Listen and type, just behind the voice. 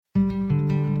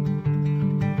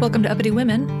Welcome to Uppity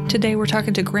Women. Today we're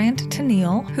talking to Grant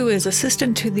Tennille, who is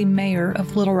assistant to the mayor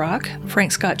of Little Rock,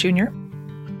 Frank Scott Jr.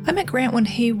 I met Grant when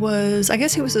he was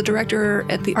the director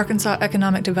at the Arkansas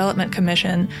Economic Development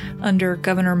Commission under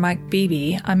Governor Mike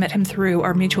Beebe. I met him through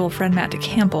our mutual friend Matt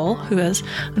DeCampbell, who has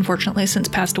unfortunately since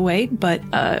passed away, but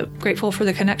grateful for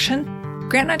the connection.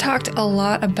 Grant and I talked a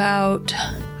lot about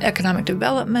economic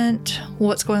development,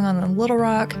 what's going on in Little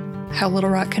Rock, how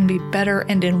Little Rock can be better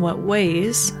and in what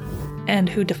ways, and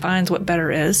who defines what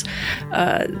better is.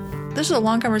 This is a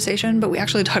long conversation, but we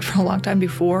actually talked for a long time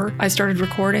before I started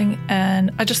recording, and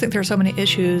I just think there are so many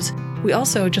issues. We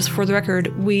also, just for the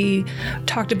record, we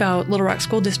talked about Little Rock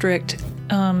School District.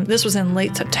 This was in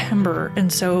late September,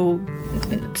 and so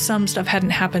some stuff hadn't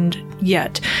happened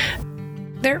yet.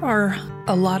 There are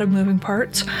a lot of moving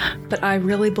parts, but I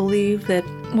really believe that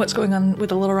what's going on with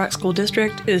the Little Rock School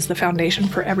District is the foundation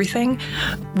for everything,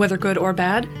 whether good or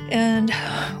bad. And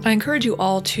I encourage you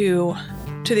all to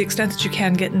the extent that you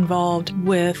can, get involved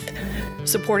with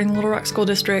supporting Little Rock School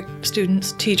District,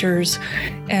 students, teachers,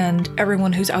 and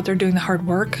everyone who's out there doing the hard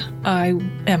work. I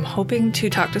am hoping to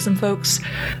talk to some folks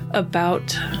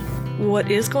about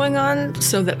what is going on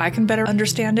so that I can better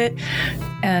understand it,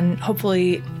 and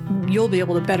hopefully you'll be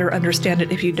able to better understand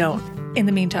it if you don't. In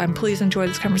the meantime, please enjoy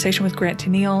this conversation with Grant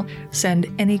Tennille.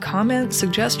 Send any comments,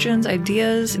 suggestions,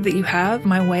 ideas that you have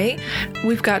my way.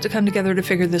 We've got to come together to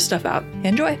figure this stuff out.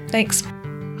 Enjoy. Thanks.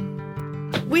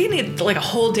 We need like a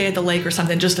whole day at the lake or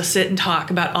something just to sit and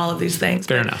talk about all of these things.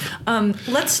 Fair enough.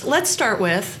 Let's start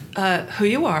with who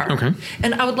you are. Okay.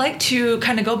 And I would like to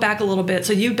kind of go back a little bit.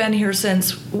 So you've been here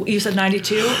since, you said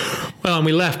 92? Well, and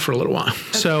we left for a little while.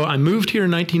 Okay. So I moved here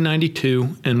in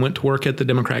 1992 and went to work at the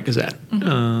Democrat Gazette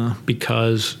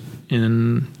because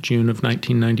in June of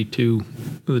 1992,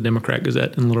 the Democrat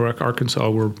Gazette in Little Rock, Arkansas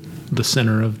were the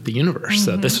center of the universe.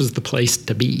 So this was the place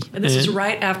to be. And this is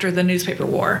right after the newspaper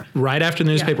war. Right after the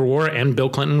newspaper war, and Bill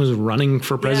Clinton was running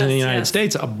for president of the United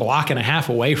States a block and a half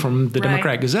away from the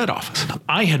Democrat Gazette office.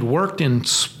 I had worked in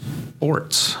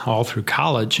sports all through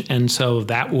college, and so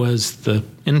that was the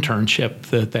internship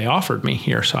that they offered me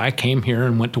here. So I came here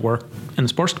and went to work in the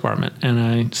sports department, and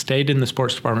I stayed in the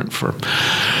sports department for,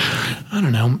 I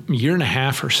don't know, a year and a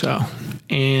half or so.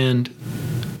 And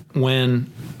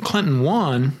when Clinton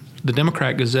won, the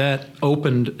Democrat Gazette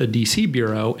opened a D.C.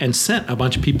 bureau and sent a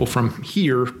bunch of people from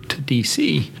here to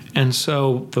D.C. And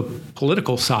so the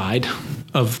political side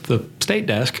of the state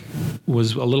desk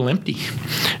was a little empty.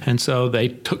 And so they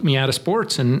took me out of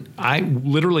sports, and I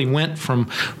literally went from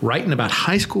writing about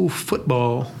high school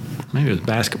football, maybe it was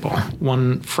basketball,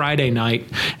 one Friday night,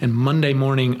 and Monday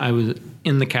morning I was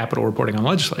in the Capitol reporting on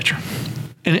legislature.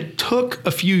 And it took a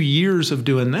few years of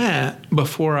doing that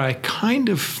before I kind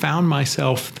of found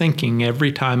myself thinking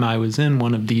every time I was in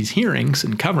one of these hearings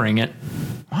and covering it,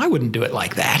 I wouldn't do it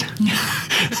like that.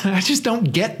 I just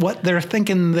don't get what they're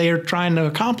thinking they're trying to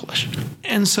accomplish.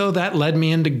 And so that led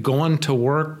me into going to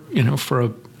work,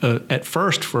 for at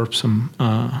first for some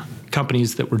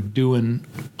companies that were doing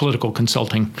political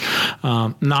consulting,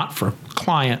 not for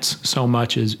clients so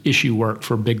much as issue work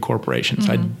for big corporations.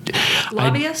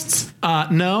 Lobbyists?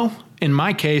 No. In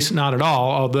my case, not at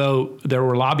all, although there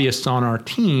were lobbyists on our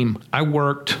team. I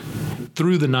worked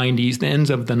through the 90s, the ends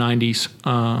of the 90s,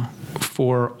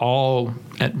 for all,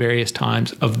 at various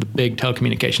times, of the big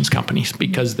telecommunications companies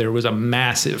because there was a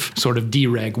massive sort of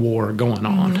dereg war going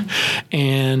on.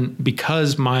 And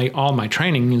because all my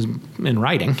training is in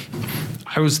writing,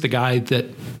 I was the guy that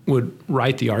would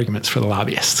write the arguments for the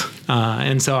lobbyists.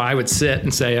 And so I would sit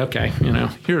and say, okay,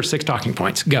 here are 6 talking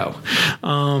points, go.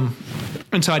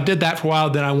 And so I did that for a while.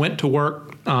 Then I went to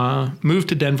work, moved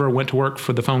to Denver, went to work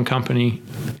for the phone company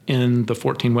in the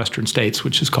 14 western states,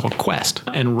 which is called Qwest,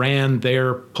 and ran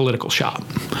their political shop.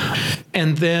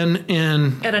 And then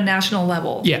at a national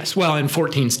level? Yes, well, in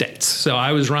 14 states. So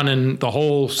I was running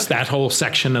that whole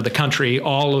section of the country.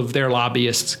 All of their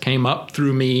lobbyists came up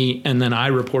through me, and then I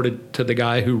reported to the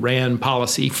guy who ran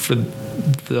policy for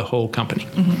the whole company.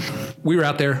 We were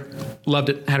out there, loved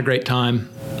it, had a great time.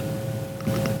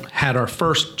 Had our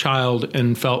first child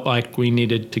and felt like we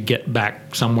needed to get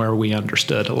back somewhere we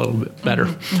understood a little bit better.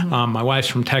 My wife's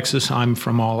from Texas. I'm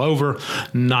from all over.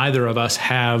 Neither of us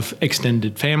have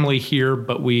extended family here,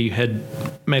 but we had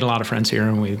made a lot of friends here,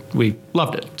 and we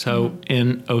loved it. So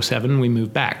in 2007, we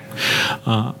moved back.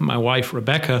 My wife,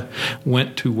 Rebecca,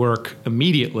 went to work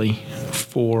immediately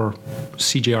for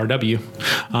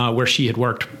CJRW, where she had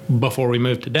worked before we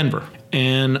moved to Denver.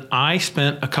 And I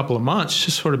spent a couple of months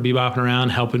just sort of bebopping around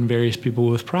helping various people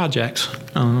with projects.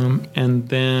 And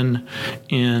then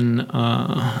in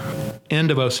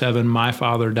end of 2007, my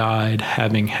father died,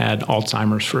 having had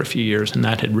Alzheimer's for a few years, and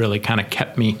that had really kind of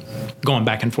kept me going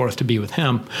back and forth to be with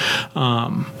him.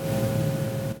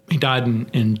 He died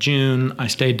in June. I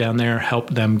stayed down there,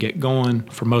 helped them get going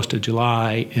for most of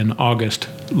July. In August,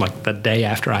 like the day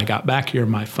after I got back here,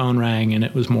 my phone rang, and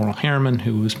it was Morrill Harriman,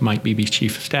 who was Mike Beebe's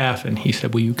chief of staff, and he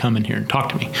said, "Will you come in here and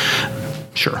talk to me?"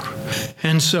 Sure.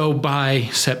 And so by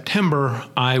September,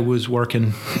 I was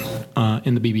working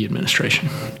in the Beebe administration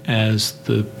as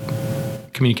the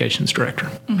communications director.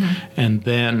 And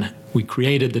then we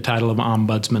created the title of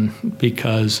ombudsman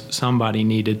because somebody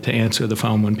needed to answer the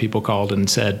phone when people called and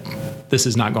said, "This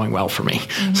is not going well for me."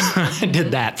 So I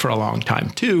did that for a long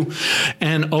time too,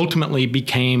 and ultimately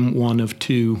became one of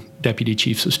two deputy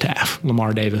chiefs of staff.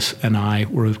 Lamar Davis and I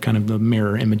were kind of the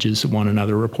mirror images of one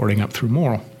another, reporting up through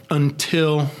Morrill.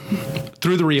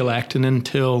 Through the reelect and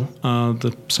until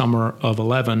the summer of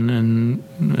 11, and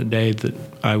a day that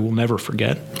I will never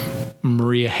forget,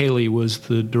 Maria Haley was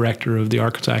the director of the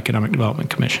Arkansas Economic Development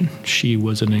Commission. She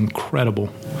was an incredible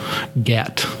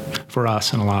get for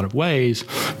us in a lot of ways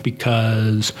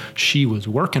because she was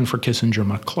working for Kissinger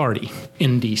McClarty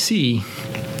in D.C.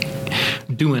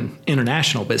 doing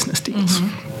international business deals.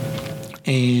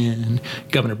 And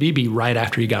Governor Beebe, right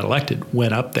after he got elected,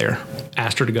 went up there,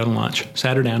 asked her to go to lunch,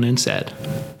 sat her down and said,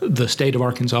 "The state of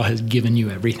Arkansas has given you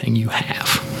everything you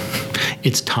have.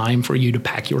 It's time for you to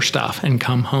pack your stuff and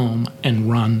come home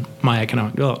and run my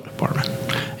economic development department."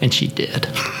 And she did,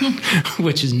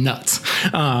 which is nuts,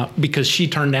 because she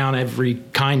turned down every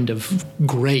kind of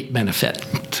great benefit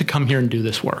to come here and do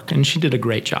this work. And she did a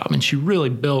great job. And she really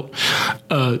built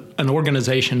an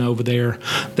organization over there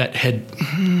that had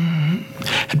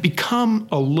become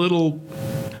a little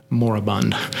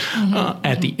moribund.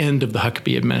 At the end of the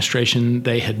Huckabee administration,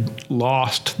 they had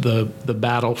lost the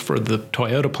battle for the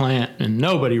Toyota plant, and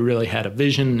nobody really had a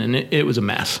vision, and it was a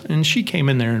mess. And she came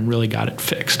in there and really got it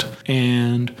fixed.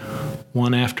 And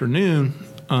one afternoon,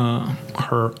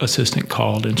 her assistant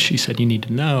called, and she said, "You need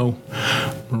to know,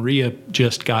 Maria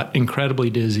just got incredibly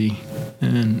dizzy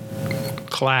and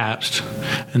collapsed,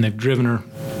 and they've driven her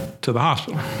to the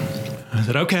hospital." I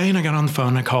said, "Okay," and I got on the phone,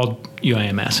 and I called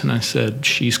UAMS, and I said,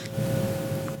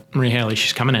 Maria Haley,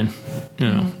 she's coming in,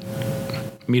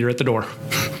 meet her at the door.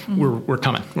 We're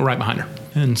coming, we're right behind her.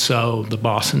 And so the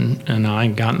boss and I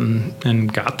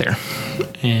got there,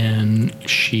 and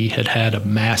she had a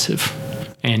massive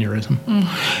aneurysm.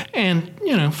 And,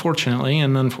 fortunately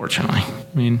and unfortunately,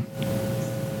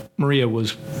 Maria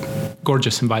was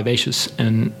gorgeous and vivacious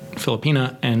and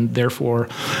Filipina, and therefore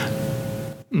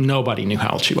nobody knew how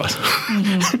old she was.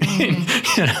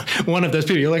 One of those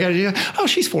people, you look at her, "Oh,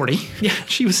 she's 40. Yeah,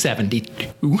 she was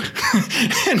 72.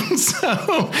 And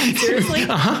so, seriously?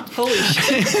 Holy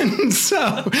shit. And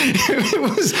so it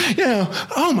was,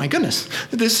 oh my goodness,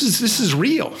 this is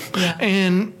real. Yeah.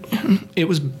 And it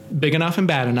was big enough and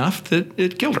bad enough that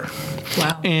it killed her.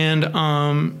 Wow. And,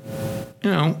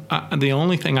 the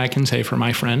only thing I can say for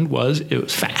my friend was it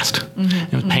was fast.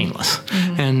 It was painless.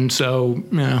 And so,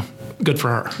 good for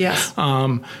her. Yes.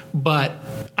 But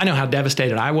I know how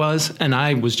devastated I was, and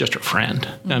I was just her friend.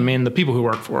 The people who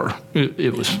worked for her,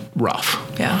 it was rough.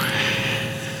 Yeah.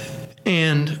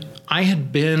 And I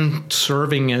had been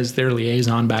serving as their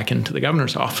liaison back into the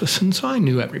governor's office, and so I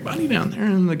knew everybody down there.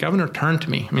 And the governor turned to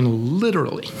me,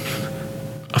 literally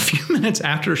a few minutes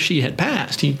after she had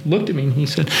passed, he looked at me and he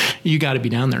said, "You got to be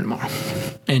down there tomorrow,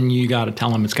 and you got to tell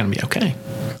them it's going to be okay."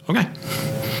 Okay.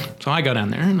 So I go down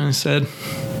there and I said,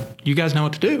 "You guys know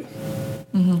what to do.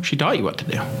 She taught you what to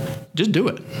do. Just do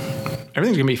it.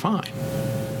 Everything's going to be fine.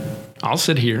 I'll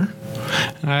sit here.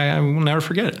 I will never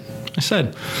forget it." I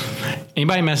said,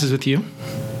 "Anybody messes with you,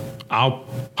 I'll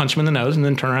punch them in the nose and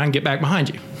then turn around and get back behind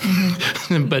you.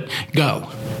 But go.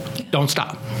 Don't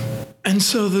stop." And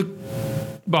so the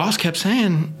boss kept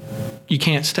saying, "You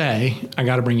can't stay. I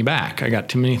got to bring you back. I got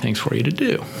too many things for you to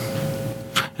do."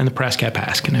 And the press kept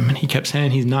asking him, and he kept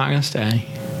saying he's not going to stay.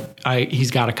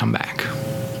 He's got to come back.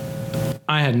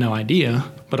 I had no idea,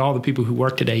 but all the people who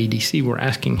worked at AEDC were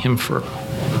asking him for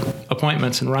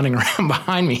appointments and running around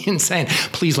behind me and saying,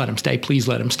 "Please let him stay, please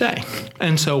let him stay."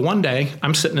 And so one day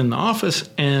I'm sitting in the office,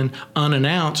 and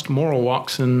unannounced Morrill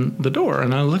walks in the door,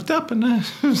 and I looked up and I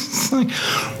was like,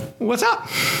 "What's up?"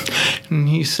 And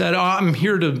he said, "Oh, I'm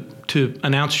here to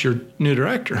announce your new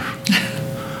director."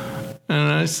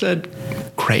 And I said,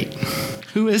 "Great.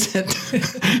 Who is it?"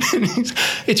 And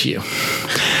 "It's you."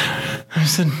 I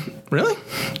said, "Really?"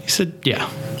 He said, "Yeah."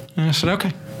 And I said,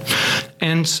 "Okay."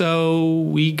 And so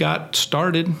we got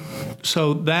started.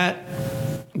 So that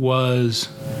was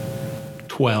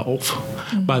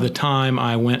 12 by the time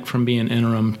I went from being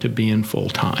interim to being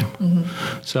full-time.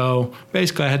 So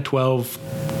basically I had 12,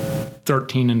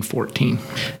 13, and 14.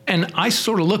 And I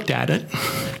sort of looked at it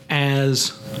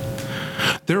as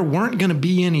there weren't going to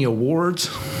be any awards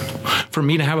for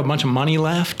me to have a bunch of money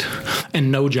left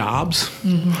and no jobs.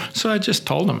 So I just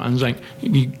told them, I was like,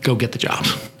 you go get the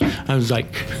jobs. I was like,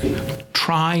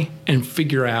 try and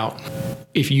figure out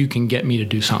if you can get me to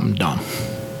do something dumb.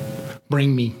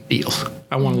 Bring me deals.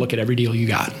 I want to look at every deal you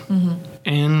got.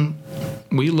 And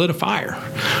we lit a fire.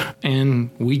 And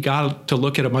we got to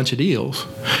look at a bunch of deals,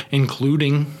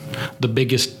 including the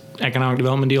biggest economic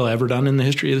development deal ever done in the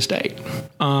history of the state.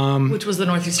 Which was the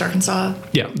Northeast Arkansas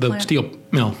the plant? steel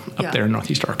mill up there in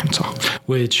Northeast Arkansas,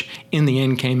 which in the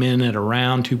end came in at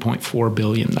around $2.4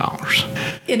 billion.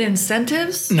 In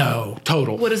incentives? No,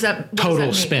 total. What does that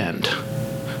total spend.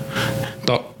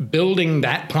 Building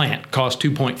that plant cost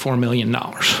 $2.4 million.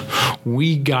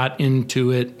 We got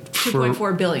into it for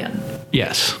 $2.4 billion.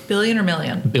 Yes. Billion or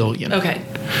million? Billion. Okay.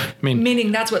 I mean,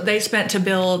 meaning that's what they spent to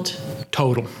build.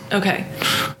 Total. Okay.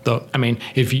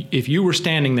 If you were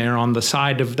standing there on the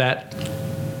side of that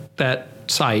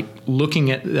site looking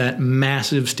at that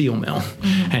massive steel mill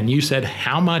and you said,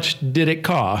 how much did it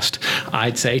cost?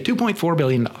 I'd say $2.4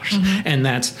 billion. And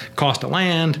that's cost of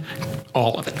land,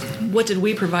 all of it. What did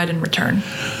we provide in return?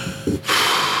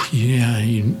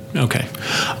 Okay.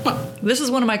 This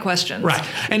is one of my questions. Right.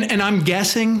 And I'm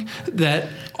guessing that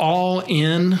all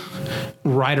in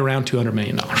right around $200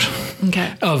 million.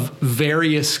 Okay. Of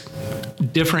various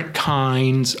different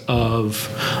kinds of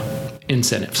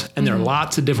incentives. And there are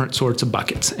lots of different sorts of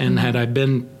buckets. And had I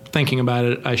been thinking about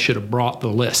it, I should have brought the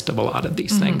list of a lot of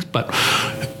these things. But,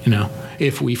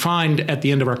 if we find at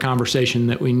the end of our conversation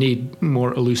that we need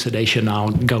more elucidation, I'll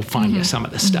go find you some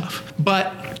of this stuff.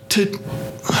 But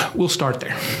we'll start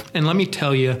there. And let me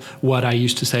tell you what I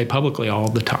used to say publicly all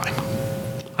the time.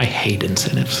 I hate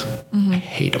incentives. I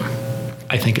hate them.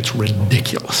 I think it's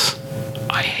ridiculous.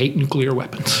 I hate nuclear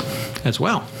weapons as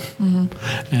well.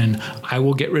 And I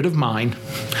will get rid of mine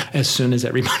as soon as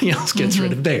everybody else gets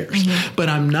rid of theirs. But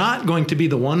I'm not going to be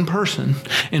the one person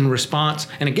in response.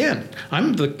 And again,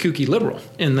 I'm the kooky liberal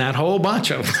in that whole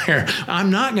bunch over there. I'm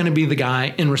not going to be the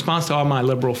guy in response to all my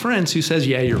liberal friends who says,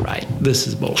 yeah, you're right. This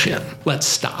is bullshit. Let's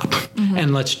stop.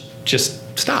 And let's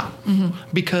just stop.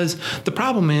 Because the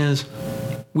problem is,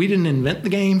 we didn't invent the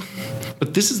game,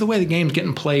 but this is the way the game's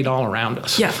getting played all around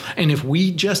us. Yeah. And if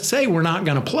we just say we're not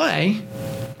going to play,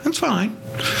 that's fine.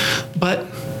 But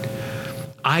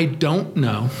I don't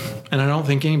know, and I don't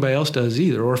think anybody else does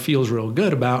either, or feels real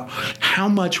good about how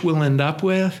much we'll end up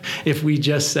with if we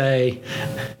just say,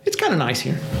 it's kind of nice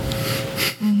here.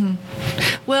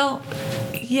 Well,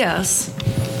 yes,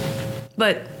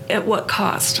 but at what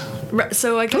cost?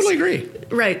 So I guess, Totally agree.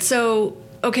 Right. So,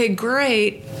 okay,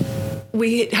 great.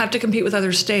 We have to compete with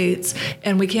other states,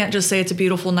 and we can't just say it's a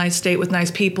beautiful, nice state with nice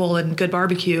people and good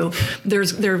barbecue. There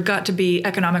have got to be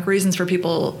economic reasons for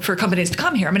companies to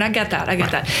come here. I mean, I get that.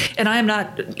 And I am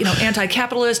not,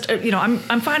 anti-capitalist.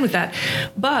 I'm fine with that.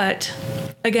 But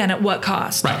again, at what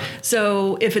cost? Right.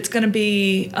 So if it's going to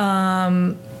be,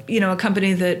 a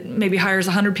company that maybe hires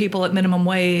 100 people at minimum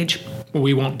wage,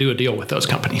 we won't do a deal with those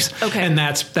companies. Okay. And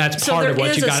that's so part of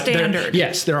what you got. Standard.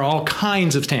 Yes, there are all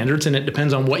kinds of standards, and it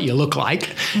depends on what you look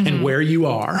like and where you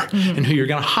are and who you're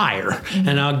going to hire.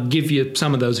 And I'll give you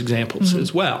some of those examples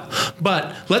as well.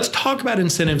 But let's talk about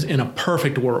incentives in a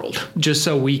perfect world, just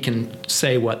so we can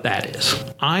say what that is.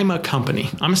 I'm a company.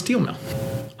 I'm a steel mill.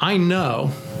 I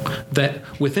know that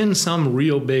within some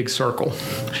real big circle,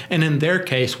 and in their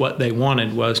case, what they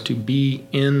wanted was to be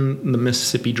in the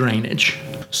Mississippi drainage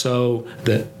so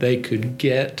that they could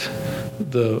get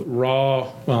the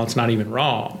raw, well, it's not even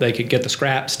raw, they could get the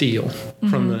scrap steel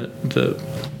from the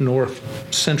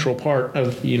north central part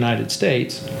of the United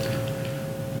States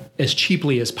as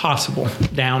cheaply as possible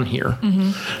down here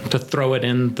to throw it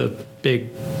in the big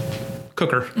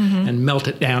cooker and melt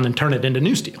it down and turn it into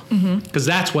new steel. Because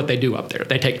that's what they do up there.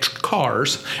 They take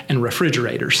cars and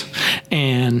refrigerators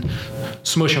and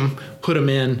smush them, put them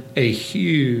in a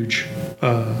huge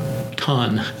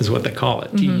ton, is what they call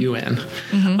it, TUN.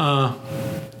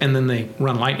 And then they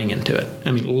run lightning into it.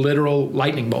 I mean, literal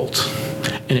lightning bolts.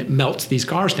 And it melts these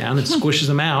cars down and squishes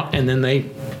them out, and then they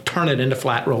turn it into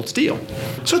flat rolled steel.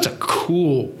 So it's a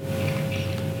cool...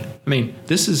 I mean,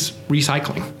 this is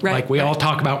recycling. Right, like we all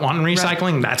talk about wanting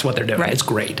recycling. Right. That's what they're doing. Right. It's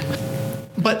great.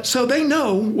 But so they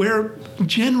know where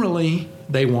generally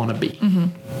they want to be.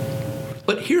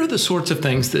 But here are the sorts of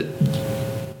things that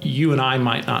you and I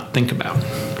might not think about.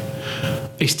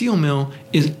 A steel mill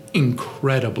is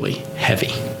incredibly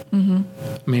heavy.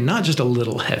 I mean, not just a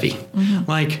little heavy.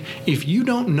 Like, if you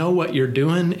don't know what you're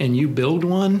doing and you build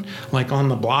one, like on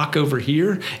the block over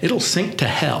here, it'll sink to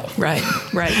hell. Right.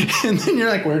 And then you're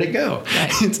like, where'd it go?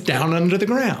 Right. It's down under the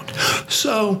ground.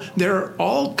 So there are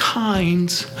all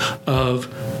kinds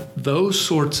of those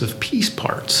sorts of piece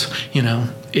parts.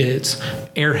 It's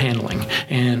air handling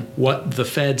and what the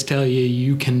feds tell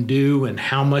you can do and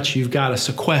how much you've got to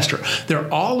sequester. There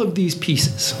are all of these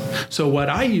pieces. So what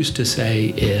I used to say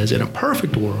is, in a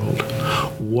perfect world,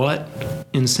 what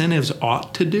incentives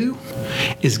ought to do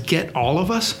is get all of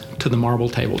us to the marble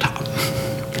tabletop.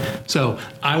 So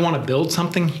I want to build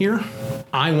something here.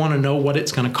 I want to know what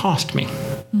it's going to cost me.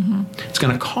 It's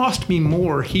going to cost me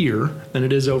more here than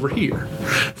it is over here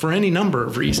for any number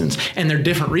of reasons. And they're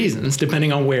different reasons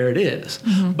depending on where it is.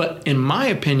 But in my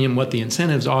opinion, what the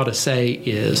incentives ought to say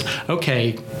is,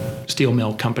 okay, steel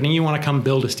mill company, you want to come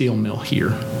build a steel mill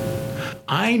here.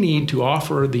 I need to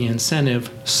offer the incentive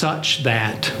such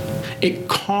that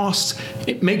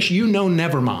it makes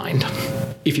never mind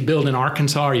if you build in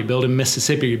Arkansas or you build in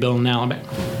Mississippi or you build in Alabama.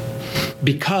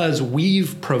 Because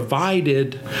we've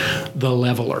provided the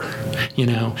leveler.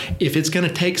 If it's going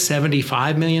to take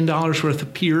 $75 million worth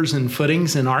of piers and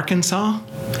footings in Arkansas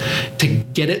to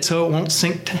get it so it won't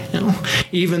sink to hell,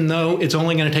 even though it's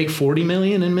only going to take $40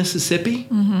 million in Mississippi,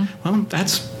 well,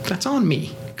 that's on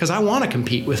me. Because I want to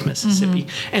compete with Mississippi.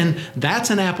 And that's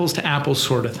an apples to apples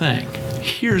sort of thing.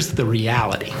 Here's the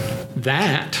reality.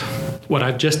 That, what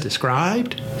I've just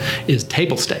described, is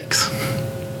table stakes.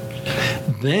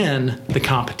 Then the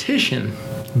competition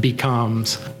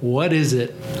becomes, what is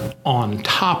it on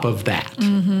top of that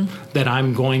that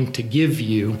I'm going to give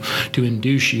you to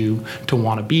induce you to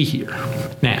want to be here?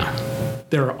 Now,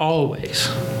 there are always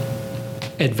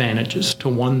advantages to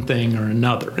one thing or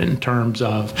another in terms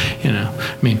of,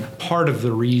 part of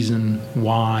the reason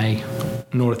why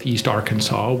Northeast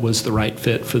Arkansas was the right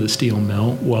fit for the steel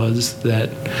mill was that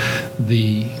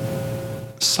the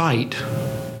site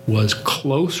was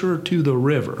closer to the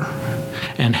river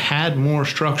and had more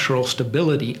structural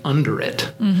stability under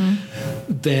it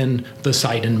than the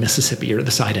site in Mississippi or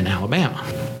the site in Alabama.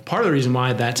 Part of the reason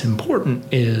why that's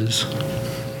important is,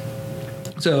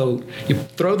 so you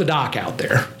throw the dock out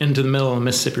there into the middle of the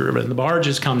Mississippi River, and the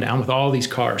barges come down with all these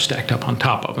cars stacked up on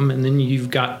top of them, and then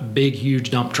you've got big,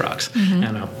 huge dump trucks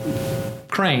and a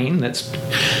crane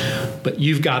but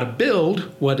you've got to build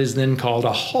what is then called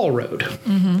a haul road.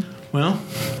 Well,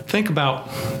 think about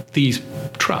these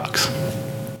trucks.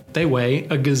 They weigh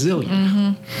a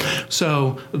gazillion.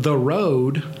 So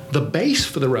the base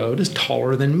for the road is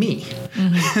taller than me.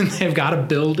 And they've got to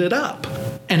build it up.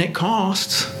 And it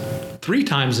costs 3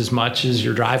 times as much as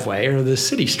your driveway or the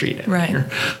city street out here.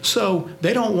 So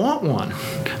they don't want one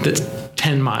that's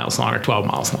 10 miles long or 12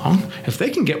 miles long. If they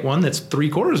can get one that's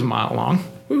 3/4 of a mile long,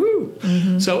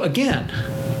 woohoo. So again,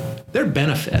 there are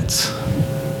benefits.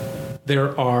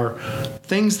 There are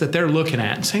things that they're looking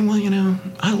at and saying, well,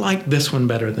 I like this one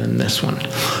better than this one.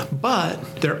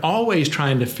 But they're always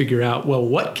trying to figure out, well,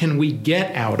 what can we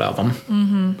get out of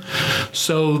them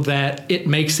so that it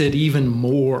makes it even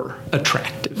more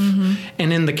attractive?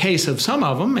 And in the case of some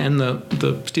of them, and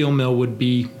the steel mill would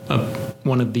be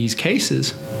one of these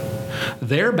cases,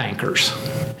 their bankers,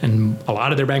 and a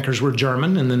lot of their bankers were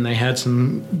German, and then they had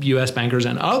some U.S. bankers,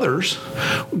 and others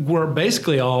were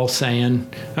basically all saying,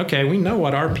 okay, we know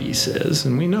what our piece is,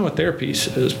 and we know what their piece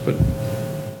is, but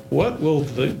what will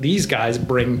these guys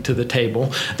bring to the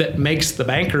table that makes the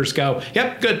bankers go,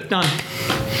 yep, good, done.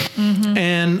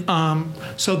 And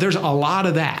so there's a lot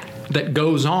of that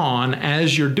goes on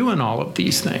as you're doing all of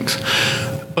these things.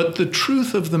 But the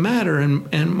truth of the matter,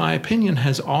 and my opinion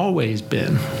has always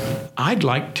been, I'd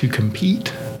like to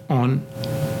compete on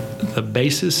the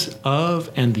basis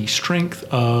of and the strength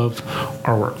of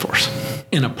our workforce.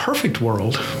 In a perfect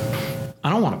world, I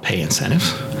don't want to pay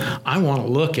incentives. I want to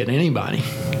look at anybody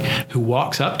who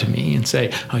walks up to me and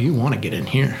say, oh, you want to get in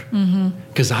here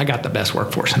because I got the best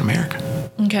workforce in America.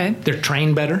 Okay. They're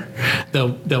trained better.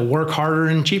 They'll work harder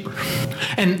and cheaper.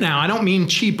 And now I don't mean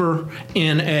cheaper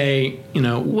in a,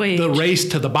 wage. The race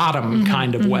to the bottom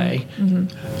kind of way.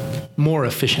 More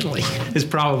efficiently is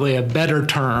probably a better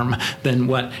term than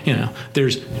what,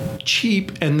 there's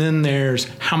cheap and then there's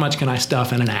how much can I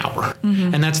stuff in an hour.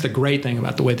 And that's the great thing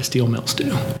about the way the steel mills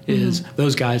do is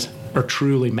those guys are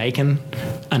truly making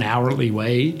an hourly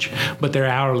wage, but their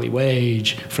hourly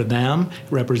wage for them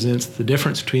represents the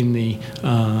difference between the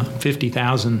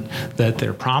 $50,000 that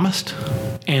they're promised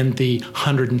and the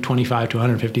 $125,000 to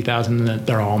 $150,000 that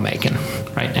they're all making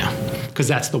right now. because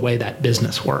that's the way that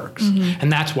business works.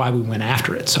 And that's why we went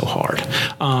after it so hard.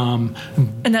 And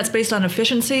that's based on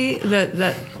efficiency? So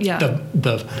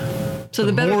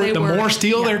the more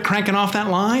steel they're cranking off that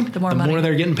line, the more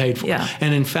they're getting paid for. Yeah.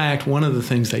 And in fact, one of the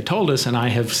things they told us, and I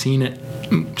have seen it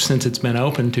since it's been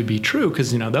open to be true,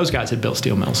 because those guys had built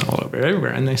steel mills all over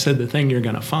everywhere, and they said the thing you're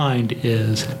going to find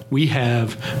is we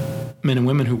have men and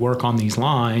women who work on these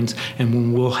lines, and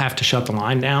when we'll have to shut the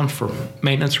line down for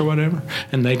maintenance or whatever,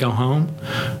 and they go home,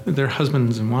 their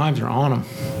husbands and wives are on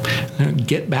them.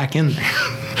 Get back in there.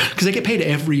 Because they get paid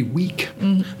every week.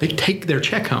 They take their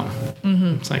check home.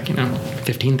 It's like,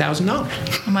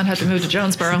 $15,000. I might have to move to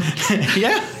Jonesboro.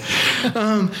 Yeah.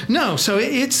 No, so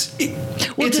it's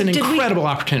an incredible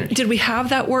opportunity. Did we have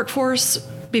that workforce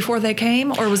before they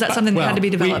came, or was that something that had to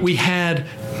be developed? We had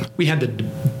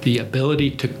the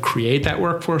ability to create that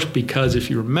workforce because,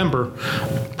 if you remember,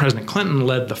 President Clinton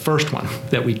led the first one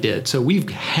that we did. So we've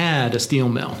had a steel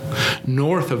mill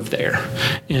north of there.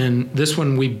 And this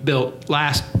one we built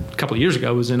last couple of years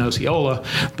ago was in Osceola.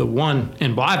 The one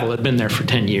in Blytheville had been there for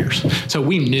 10 years. So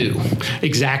we knew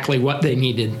exactly what they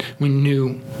needed. We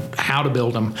knew how to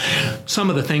build them. Some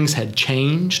of the things had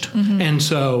changed. And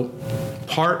so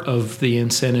part of the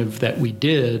incentive that we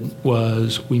did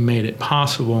was we made it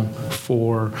possible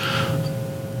for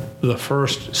the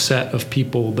first set of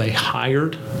people they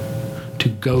hired to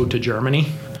go to Germany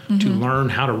to learn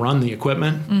how to run the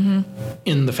equipment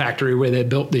in the factory where they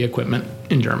built the equipment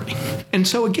in Germany. And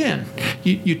so again,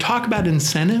 you talk about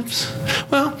incentives.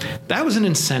 Well, that was an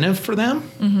incentive for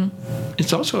them.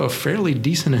 It's also a fairly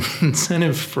decent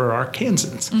incentive for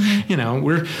Arkansans.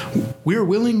 We're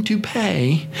willing to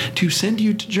pay to send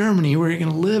you to Germany where you're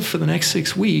going to live for the next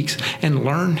 6 weeks and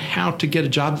learn how to get a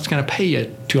job that's going to pay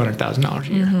you $200,000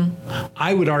 a year.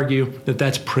 I would argue that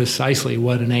that's precisely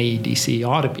what an AEDC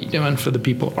ought to be doing for the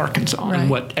people of Arkansas and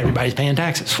what everybody's paying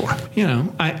taxes for.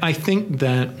 I think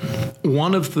that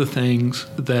one of the things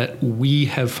that we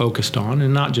have focused on,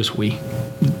 and not just we,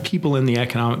 people in the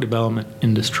economic development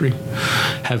industry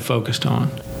have focused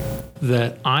on,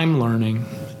 that I'm learning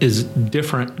is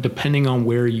different depending on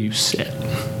where you sit.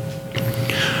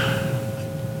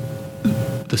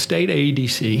 The state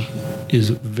AEDC is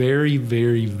very,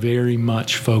 very, very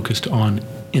much focused on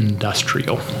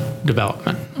industrial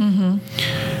development.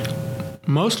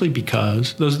 Mostly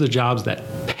because those are the jobs that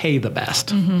pay the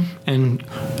best. And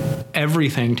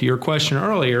everything, to your question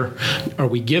earlier, are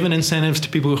we giving incentives to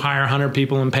people who hire 100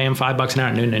 people and pay them $5 an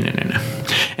hour? No.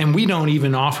 And we don't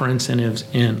even offer incentives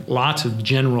in lots of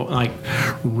general, like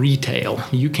retail.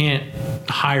 You can't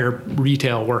hire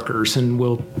retail workers and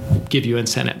we'll give you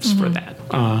incentives for that.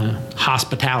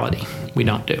 Hospitality, we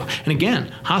don't do. And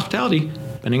again, hospitality,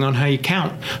 depending on how you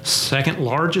count, second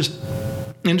largest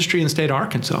industry in the state of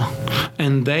Arkansas.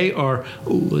 And they are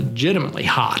legitimately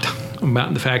hot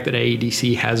about the fact that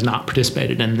AEDC has not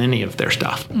participated in any of their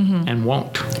stuff and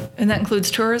won't. And that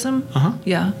includes tourism?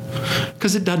 Yeah.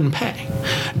 Because it doesn't pay.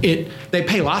 They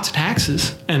pay lots of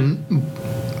taxes and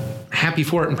happy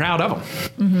for it and proud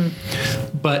of them.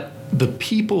 But the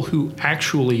people who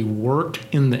actually work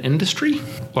in the industry,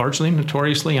 largely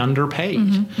notoriously underpaid.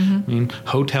 I mean,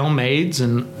 hotel maids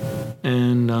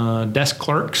and desk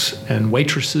clerks and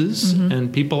waitresses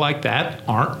and people like that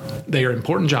they are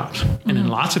important jobs. And in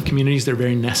lots of communities, they're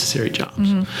very necessary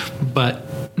jobs.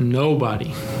 But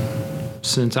nobody,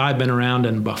 since I've been around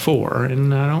and before,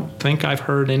 and I don't think I've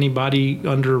heard anybody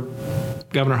under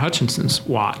Governor Hutchinson's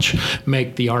watch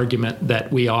make the argument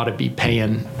that we ought to be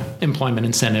paying employment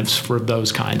incentives for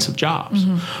those kinds of jobs.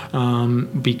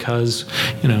 Because,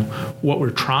 what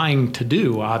we're trying to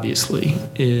do, obviously,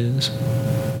 is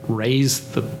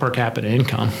raise the per capita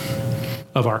income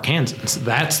of Arkansans.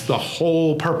 That's the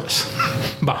whole purpose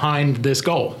behind this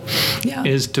goal,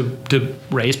 is to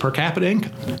raise per capita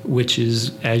income, which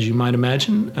is, as you might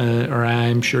imagine, or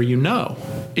I'm sure you know,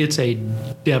 it's a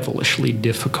devilishly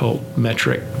difficult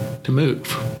metric to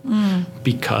move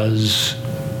because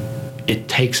it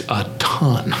takes a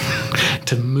ton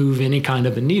to move any kind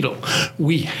of a needle.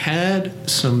 We had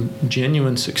some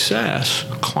genuine success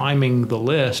climbing the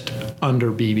list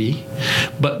under BB,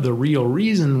 but the real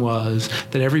reason was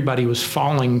that everybody was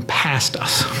falling past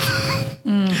us.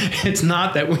 It's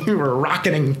not that we were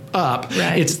rocketing up.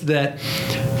 Right. It's that,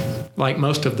 like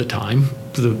most of the time,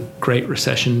 the Great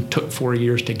Recession took 4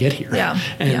 years to get here.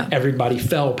 Everybody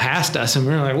fell past us, and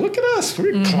we were like, look at us,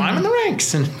 we're climbing the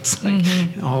ranks. And it's like,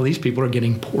 all these people are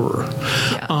getting poorer.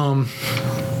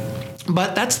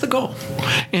 But that's the goal.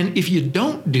 And if you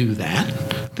don't do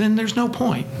that, then there's no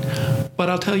point. But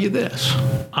I'll tell you this.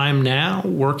 I'm now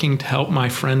working to help my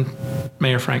friend,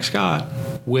 Mayor Frank Scott,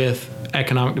 with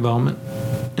economic development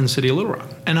in the city of Little Rock.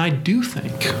 And I do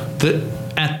think that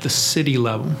at the city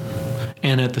level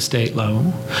and at the state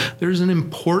level, there's an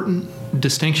important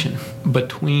distinction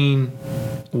between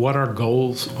what our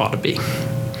goals ought to be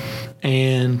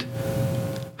and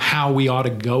how we ought to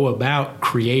go about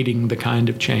creating the kind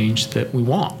of change that we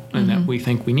want and that we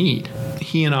think we need.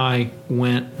 He and I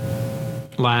went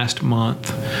last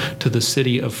month to the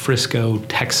city of Frisco,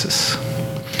 Texas,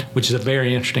 which is a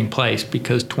very interesting place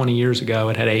because 20 years ago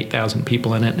it had 8,000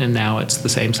 people in it, and now it's the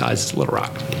same size as Little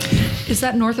Rock. Is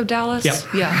that north of Dallas? Yep.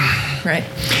 Yeah, right.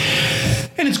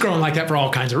 And it's growing like that for all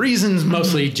kinds of reasons,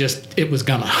 mostly just it was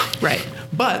gonna. Right.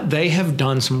 But they have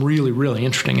done some really, really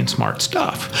interesting and smart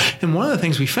stuff. And one of the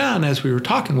things we found as we were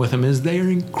talking with them is they are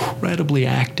incredibly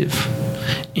active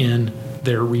in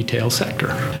their retail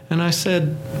sector. And I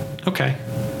said, okay,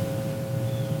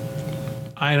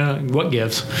 I don't know, what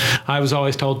gives? I was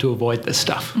always told to avoid this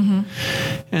stuff.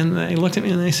 And they looked at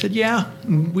me and they said, yeah,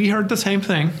 we heard the same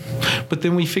thing. But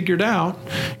then we figured out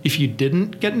if you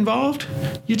didn't get involved,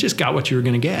 you just got what you were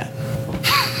going to get.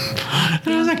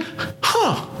 And I was like,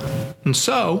 huh. And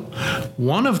so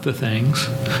one of the things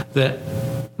that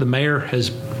the mayor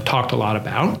has talked a lot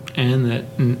about and that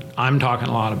I'm talking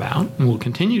a lot about and will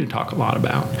continue to talk a lot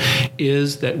about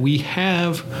is that we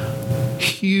have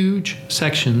huge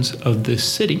sections of this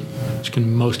city, which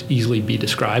can most easily be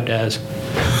described as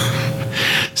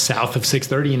south of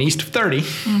 630 and east of 30,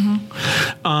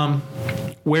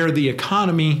 where the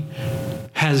economy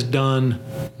has done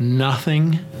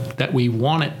nothing that we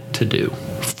want it to do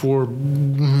for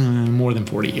more than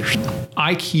 40 years.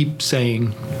 I keep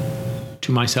saying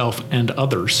to myself and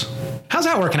others, how's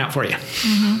that working out for you?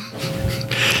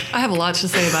 I have a lot to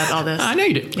say about all this. I know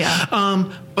you do. Yeah.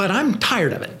 But I'm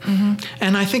tired of it.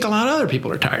 And I think a lot of other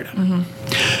people are tired of it.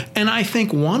 And I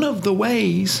think one of the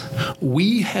ways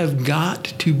we have got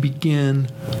to begin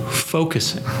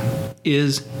focusing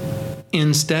is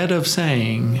instead of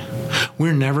saying,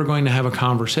 we're never going to have a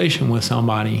conversation with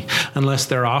somebody unless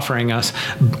they're offering us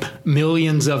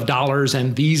millions of dollars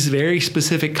and these very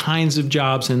specific kinds of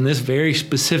jobs and this very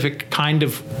specific kind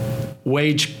of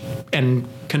wage and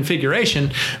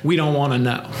configuration, we don't want to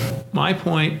know. My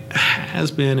point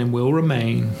has been and will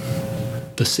remain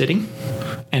the city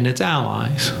and its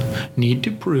allies need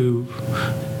to prove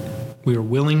we are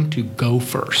willing to go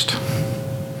first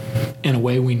in a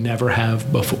way we never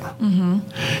have before,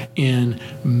 in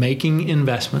making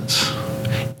investments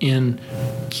in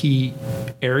key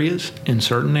areas in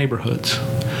certain neighborhoods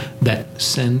that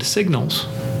send signals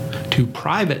to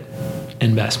private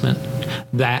investment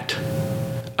that,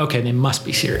 okay, they must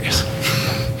be serious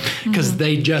because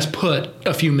they just put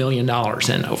a few $1 million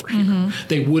in over here.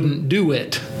 They wouldn't do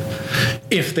it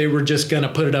if they were just going to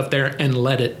put it up there and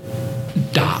let it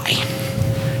die.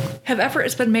 Have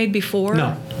efforts been made before?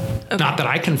 No. Okay. Not that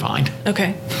I can find.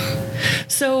 Okay.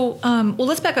 So, well,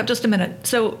 let's back up just a minute.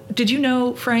 So, did you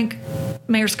know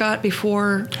Mayor Scott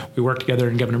before? We worked together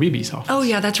in Governor Beebe's office. Oh,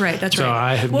 yeah, that's right. That's right.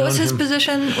 I have what was his him.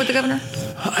 position with the governor?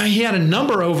 He had a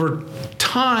number over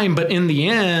time, but in the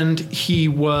end, he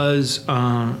was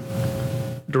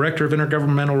Director of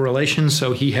Intergovernmental Relations,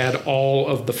 so he had all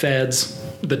of the feds,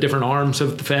 the different arms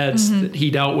of the feds that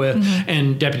he dealt with,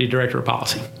 and Deputy Director of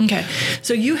Policy. Okay.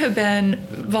 So you have been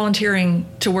volunteering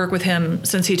to work with him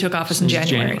since he took office in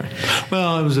January.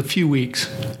 Well, it was a few weeks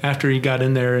after he got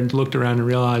in there and looked around and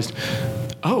realized,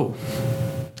 oh,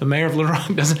 the mayor of Little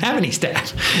Rock doesn't have any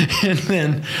staff. And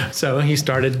then, so he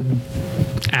started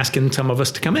asking some of us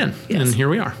to come in, and here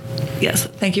we are. Yes.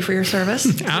 Thank you for your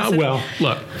service. Well,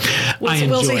 look,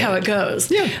 we'll see how it goes.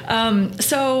 Yeah.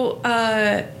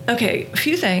 Okay, a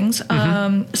few things.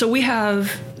 So we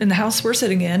have, in the house we're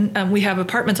sitting in, we have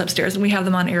apartments upstairs, and we have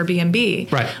them on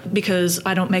Airbnb. Right. Because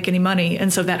I don't make any money,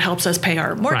 and so that helps us pay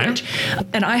our mortgage. Right.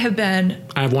 And I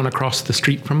have one across the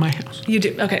street from my house. You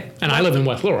do? Okay. And I live in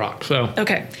West Little Rock, so.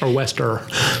 Okay. Or Wester.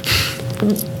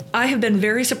 I have been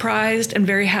very surprised and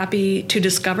very happy to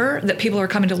discover that people are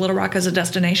coming to Little Rock as a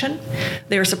destination.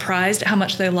 They are surprised at how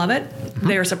much they love it.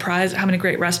 They are surprised at how many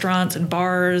great restaurants and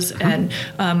bars and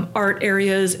art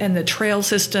areas and the trail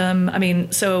system. I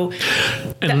mean, so.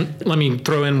 And let me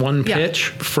throw in one pitch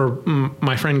for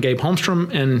my friend Gabe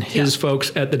Holmstrom and his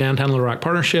folks at the Downtown Little Rock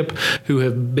Partnership, who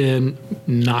have been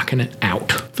knocking it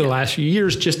out for the last few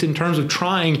years, just in terms of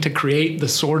trying to create the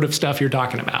sort of stuff you're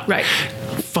talking about. Right.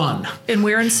 Fun. And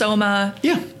we're in Soma.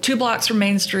 Yeah. 2 blocks from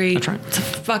Main Street. That's right. It's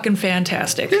fucking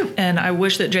fantastic. Yeah. And I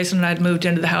wish that Jason and I had moved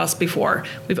into the house before.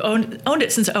 We've owned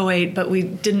it since 2008, but we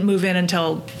didn't move in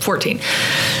until 2014.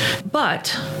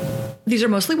 But these are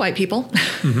mostly white people.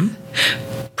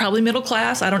 Probably middle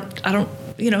class. I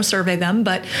don't survey them,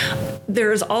 but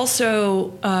There's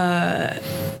also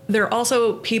there are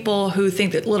also people who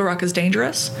think that Little Rock is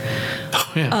dangerous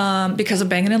because of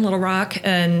banging in Little Rock,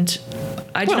 and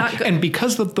I do not. And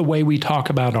because of the way we talk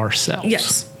about ourselves.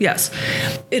 Yes.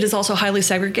 It is also highly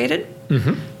segregated.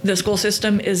 Mm-hmm. The school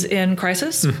system is in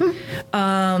crisis.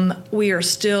 Mm-hmm. We are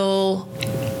still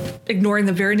ignoring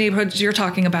the very neighborhoods you're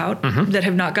talking about that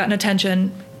have not gotten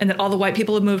attention, and that all the white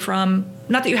people have moved from.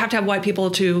 Not that you have to have white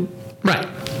people to. Right.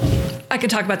 I can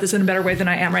talk about this in a better way than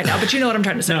I am right now, but you know what I'm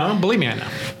trying to say. No, believe me, I know.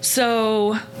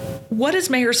 So, what is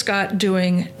Mayor Scott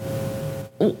doing?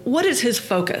 What is his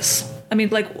focus? I mean,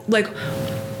 like,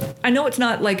 I know it's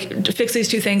not like to fix these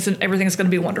two things and everything's going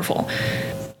to be wonderful.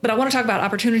 But I want to talk about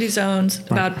opportunity zones,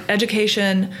 about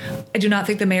education. I do not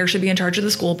think the mayor should be in charge of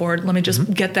the school board. Let me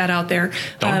just get that out there.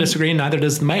 Don't disagree, neither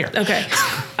does the mayor. Okay.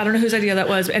 I don't know whose idea that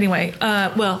was. But anyway,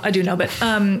 well, I do know, but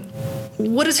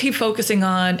what is he focusing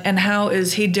on, and how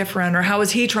is he different, or how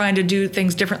is he trying to do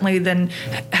things differently than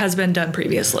has been done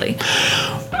previously?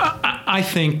 I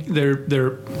think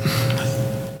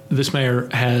this mayor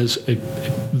has a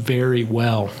very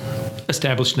well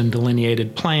established and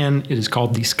delineated plan. It is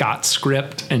called the Scott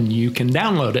Script, and you can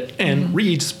download it and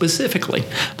read specifically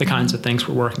the kinds of things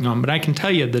we're working on. But I can tell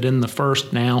you that in the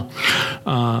first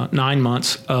 9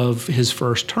 months of his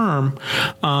first term,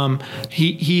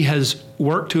 he has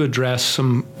worked to address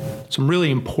some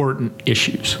really important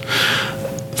issues.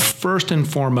 First and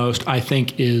foremost, I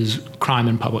think, is crime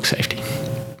and public safety.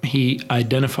 He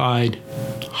identified,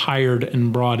 hired,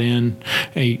 and brought in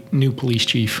a new police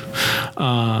chief.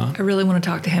 I really want to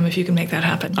talk to him if you can make that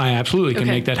happen. I absolutely can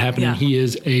make that happen. Yeah. And he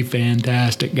is a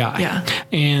fantastic guy. Yeah.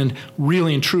 And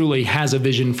really and truly has a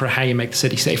vision for how you make the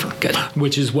city safer. Good.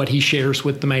 Which is what he shares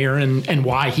with the mayor and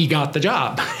why he got the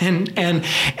job.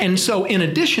 And so in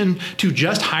addition to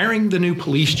just hiring the new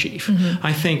police chief,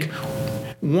 I think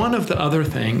one of the other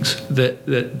things that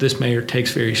this mayor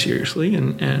takes very seriously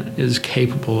and is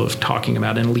capable of talking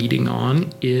about and leading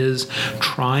on is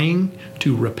trying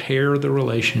to repair the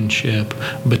relationship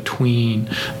between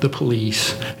the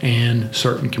police and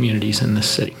certain communities in the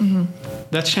city.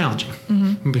 That's challenging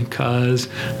because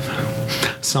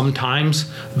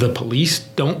sometimes the police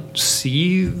don't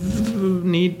see the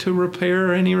need to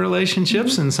repair any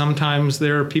relationships, and sometimes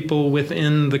there are people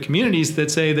within the communities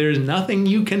that say there's nothing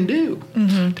you can do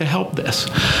to help this.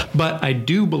 But I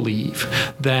do believe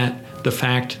that the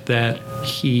fact that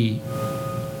he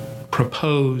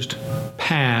proposed,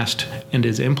 passed, and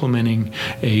is implementing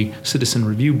a citizen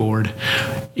review board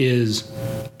is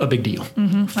a big deal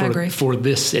for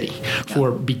this city,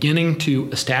 for beginning to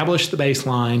establish the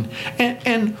baseline.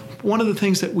 And one of the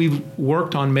things that we've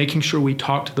worked on making sure we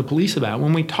talk to the police about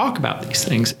when we talk about these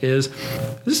things is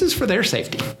this is for their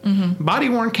safety.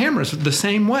 Body-worn cameras the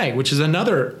same way, which is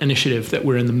another initiative that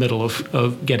we're in the middle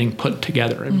of getting put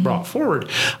together and brought forward.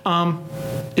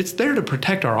 It's there to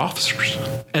protect our officers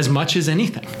as much as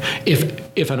anything.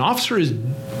 If an officer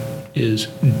is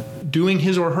doing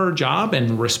his or her job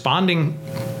and responding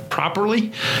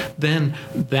properly, then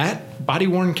that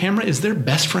body-worn camera is their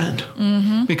best friend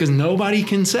because nobody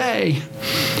can say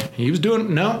he was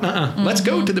doing let's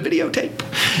go to the videotape.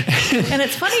 And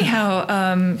it's funny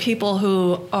how people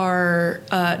who are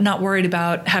not worried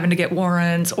about having to get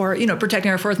warrants or protecting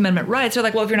our Fourth Amendment rights are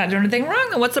like, well, if you're not doing anything wrong,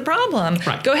 then what's the problem?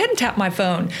 Right. Go ahead and tap my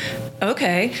phone.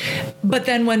 Okay. But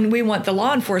then when we want the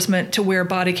law enforcement to wear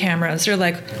body cameras, they're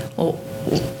like, well,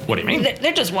 what do you mean?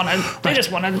 They just want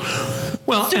to.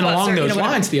 Well, and along those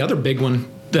lines, the other big one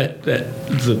that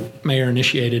the mayor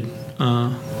initiated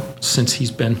since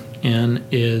he's been in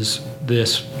is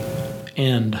this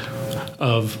end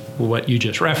of what you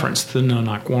just referenced, the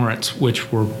no-knock warrants, which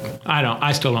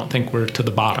I still don't think we're to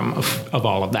the bottom of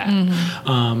all of that.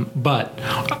 But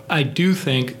I do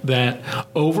think that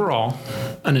overall,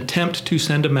 an attempt to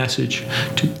send a message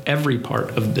to every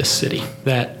part of this city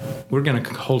that we're going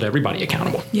to hold everybody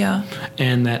accountable. Yeah.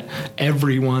 And that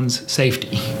everyone's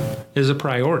safety is a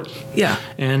priority. Yeah.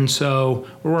 And so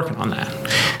we're working on that.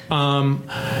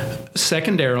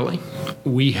 Secondarily,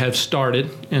 we have started,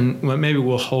 and maybe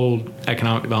we'll hold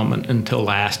economic development until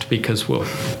last because we'll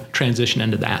transition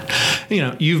into that.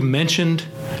 You've mentioned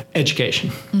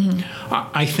education.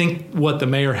 I think what the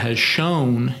mayor has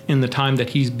shown in the time that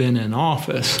he's been in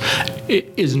office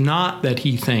is not that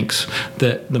he thinks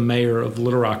that the mayor of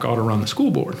Little Rock ought to run the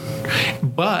school board,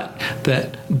 but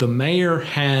that the mayor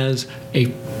has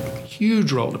a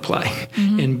huge role to play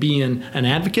in being an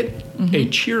advocate, a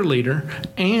cheerleader,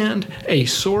 and a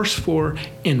source for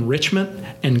enrichment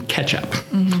and catch-up.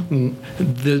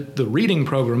 The reading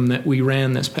program that we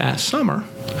ran this past summer,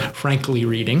 Frankly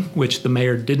Reading, which the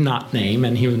mayor did not name,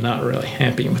 and he was not really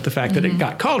happy with the fact that it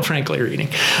got called Frankly Reading,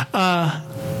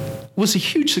 was a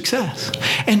huge success.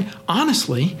 And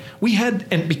honestly,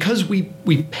 because we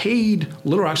paid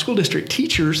Little Rock School District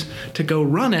teachers to go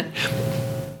run it,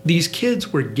 these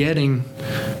kids were getting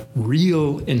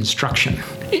real instruction.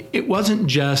 It wasn't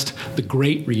just the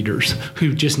great readers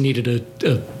who just needed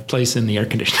a place in the air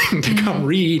conditioning to come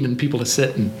read and people to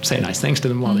sit and say nice things to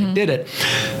them while they did it.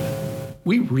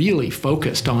 We really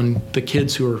focused on the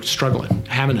kids who are struggling,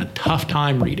 having a tough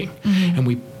time reading. And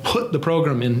we put the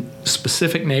program in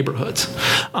specific neighborhoods.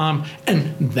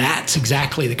 And that's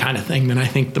exactly the kind of thing that I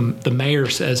think the mayor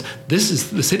says, the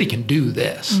city can do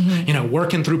this.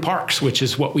 Working through parks, which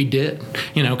is what we did,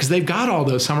 because they've got all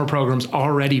those summer programs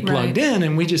already plugged in,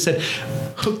 and we just said,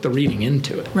 hook the reading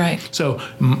into it. Right. So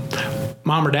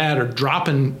mom or dad are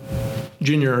dropping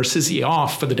Junior or Sissy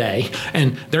off for the day,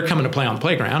 and they're coming to play on the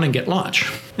playground and get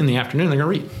lunch. In the afternoon, they're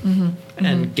going to read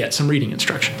and get some reading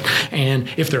instruction. And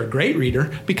if they're a great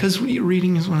reader, because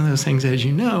reading is one of those things, as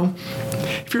you know,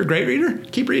 if you're a great reader,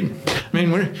 keep reading. I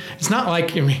mean, it's not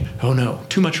like, oh no,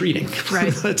 too much reading.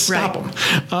 Right. Let's stop them.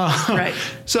 Right.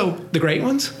 So the great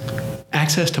ones,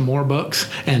 access to more books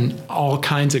and all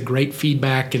kinds of great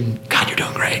feedback and, God, you're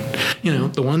doing great.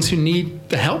 The ones who need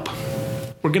the help,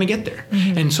 we're going to get there.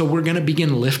 And so we're going to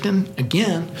begin lifting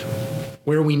again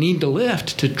where we need to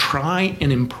lift to try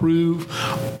and improve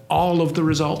all of the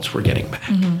results we're getting back.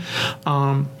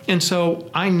 And so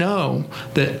I know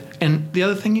that, and the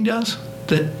other thing he does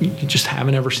that you just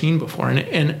haven't ever seen before.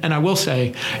 And I will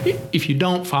say, if you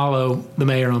don't follow the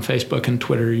mayor on Facebook and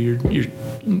Twitter, you're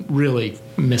really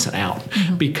missing out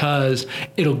because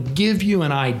it'll give you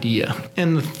an idea.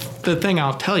 And the thing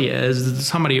I'll tell you is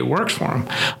somebody who works for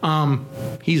him,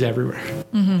 he's everywhere.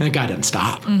 And the guy doesn't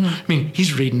stop. I mean,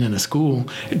 he's reading in a school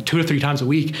 2 or 3 times a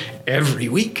week, every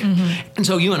week. And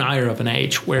so you and I are of an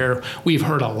age where we've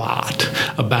heard a lot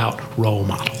about role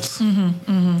models.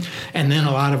 And then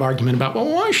a lot of argument about, well,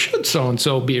 why should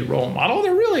so-and-so be a role model?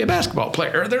 They're really a basketball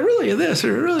player. They're really a this.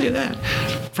 They're really a that.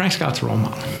 Frank Scott's a role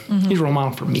model. He's a role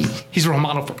model for me. He's a role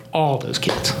model for all those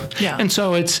kids. Yeah. And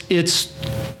so it's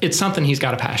something he's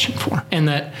got a passion for, and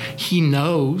that he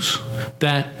knows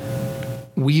that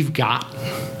we've got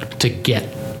to get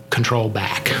control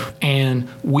back. And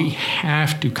we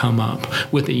have to come up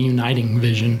with a uniting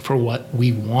vision for what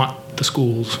we want the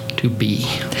schools to be.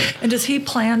 And does he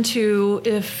plan to,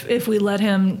 if we let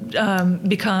him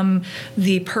become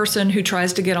the person who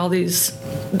tries to get all these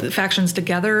factions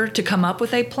together to come up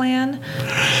with a plan?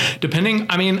 Depending,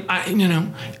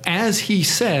 as he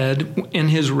said in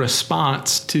his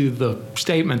response to the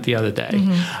statement the other day,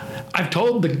 I've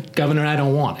told the governor I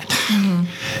don't want it.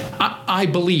 I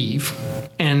believe,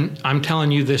 and I'm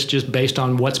telling you this just based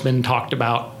on what's been talked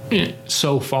about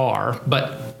so far,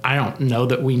 but I don't know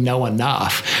that we know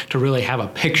enough to really have a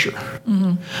picture.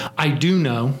 I do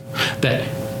know that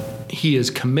he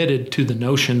is committed to the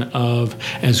notion of,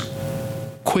 as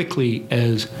quickly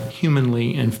as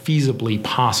humanly and feasibly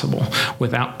possible,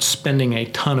 without spending a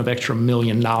ton of extra $1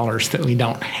 million that we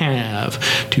don't have,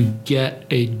 to get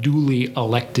a duly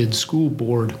elected school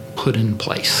board put in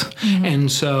place.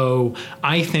 And so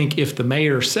I think if the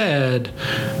mayor said,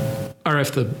 or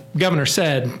if the governor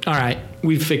said, all right,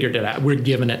 we've figured it out, we're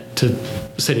giving it to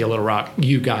the city of Little Rock,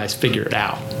 you guys figure it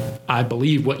out, I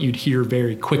believe what you'd hear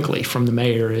very quickly from the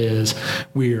mayor is,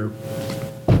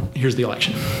 here's the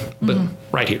election, boom,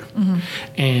 right here,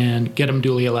 and get them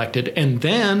duly elected. And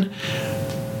then,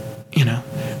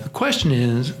 the question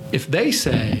is, if they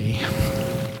say,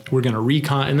 we're going to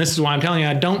recon, and this is why I'm telling you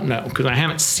I don't know, because I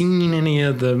haven't seen any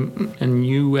of them, and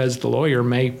you as the lawyer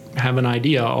may have an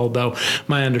idea, although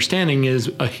my understanding is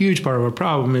a huge part of our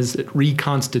problem is that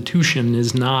reconstitution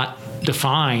is not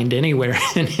defined anywhere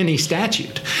in any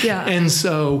statute. Yeah. And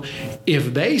so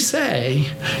if they say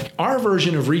our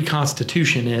version of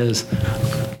reconstitution is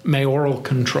mayoral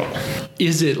control,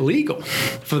 is it legal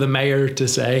for the mayor to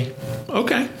say,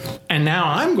 okay, and now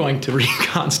I'm going to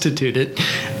reconstitute it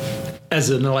as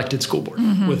an elected school board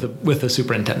with a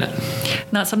superintendent?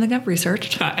 Not something I've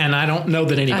researched. And I don't know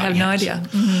that anybody I have no idea.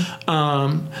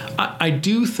 I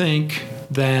do think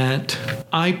that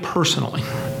I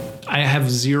have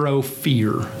zero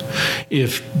fear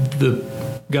if the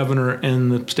governor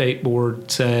and the state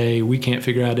board say we can't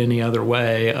figure out any other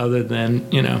way other than,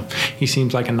 he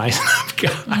seems like a nice enough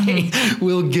guy.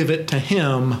 We'll give it to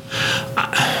him.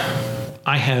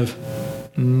 I have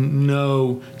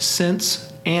no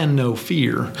sense and no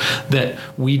fear that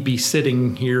we'd be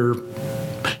sitting here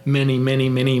many, many,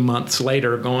 many months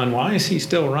later going, why is he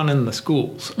still running the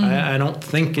schools? I don't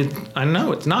think I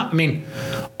know it's not. I mean,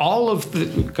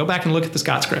 go back and look at the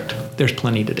Scott script. There's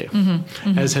plenty to do,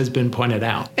 as has been pointed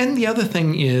out. And the other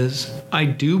thing is, I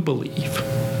do believe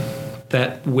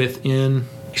that within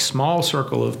a small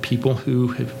circle of people who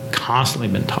have constantly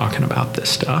been talking about this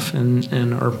stuff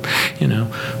and are,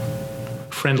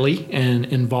 friendly and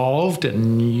involved,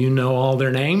 and you know all their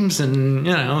names,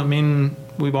 and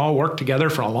we've all worked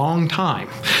together for a long time.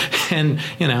 And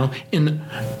in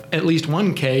at least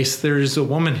one case, there's a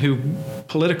woman who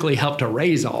politically helped to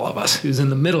raise all of us, who's in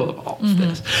the middle of all of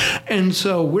this. And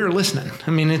so we're listening.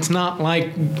 I mean, it's not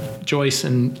like Joyce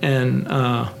and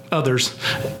others,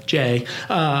 Jay,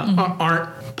 aren't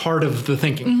part of the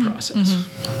thinking process.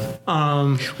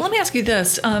 Well, let me ask you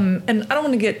this, and I don't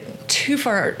want to get too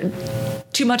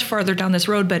much farther down this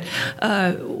road, but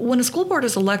when a school board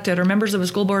is elected or members of a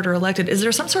school board are elected, is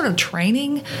there some sort of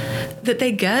training that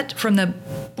they get from the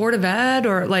Board of Ed,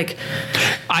 or like?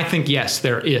 I think, yes,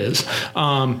 there is.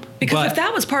 Because if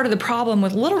that was part of the problem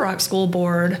with Little Rock School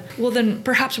Board, well, then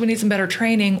perhaps we need some better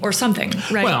training or something,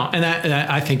 right? Well, and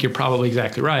I think you're probably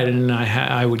exactly right. And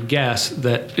I would guess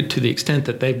that to the extent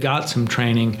that they've got some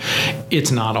training,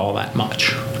 it's not all that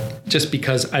much. Just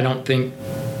because I don't think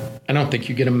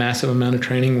you get a massive amount of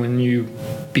training when you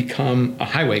become a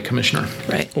highway commissioner,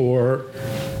 right? Or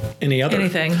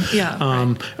anything.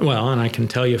 Yeah. Well, and I can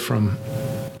tell you from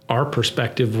our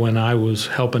perspective, when I was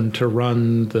helping to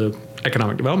run the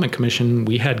Economic Development Commission,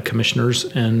 we had commissioners,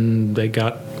 and they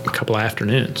got a couple of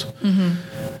afternoons.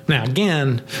 Now,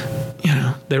 again,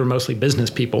 they were mostly business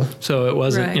people, so it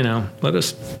wasn't, let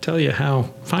us tell you how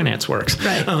finance works.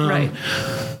 Right. Right.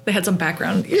 They had some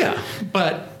background. Yeah,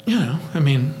 but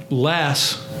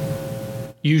less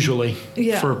usually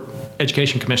for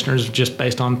education commissioners, just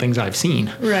based on things I've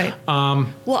seen. Right.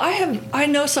 Well, I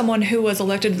know someone who was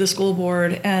elected to the school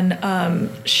board, and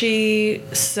she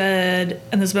said,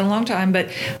 and this has been a long time, but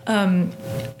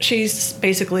she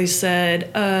basically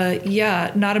said,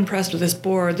 not impressed with this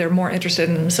board. They're more interested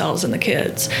in themselves and the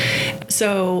kids.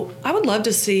 So I would love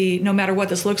to see, no matter what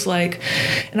this looks like,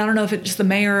 and I don't know if it's the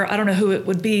mayor, I don't know who it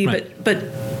would be, right, but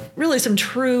really some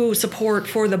true support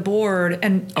for the board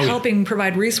and helping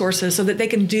provide resources so that they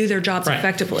can do their jobs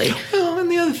effectively. Well, and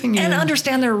the other thing is... And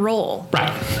understand their role. Right.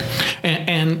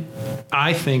 And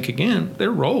I think, again,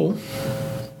 their role,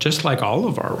 just like all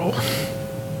of our role,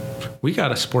 we got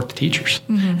to support the teachers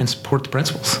and support the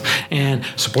principals and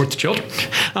support the children.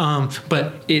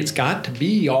 But it's got to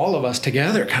be all of us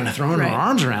together kind of throwing our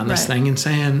arms around this thing and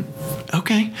saying,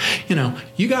 okay,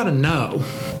 you got to know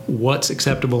what's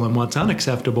acceptable and what's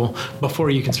unacceptable before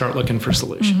you can start looking for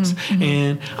solutions.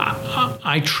 And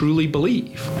I truly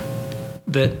believe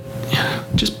that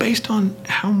just based on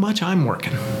how much I'm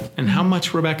working and how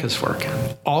much Rebecca's working,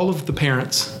 all of the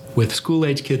parents with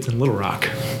school-age kids in Little Rock,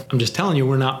 I'm just telling you,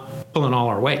 we're not pulling all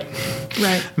our weight.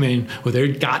 Right.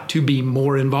 There's got to be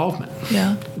more involvement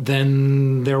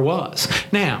than there was.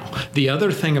 Now, the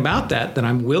other thing about that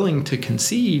I'm willing to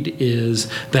concede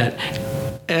is that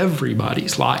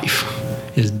everybody's life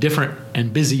is different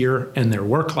and busier, and their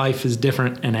work life is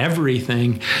different, and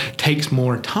everything takes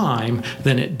more time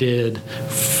than it did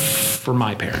for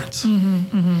my parents.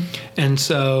 And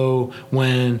so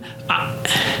when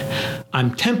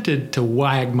I'm tempted to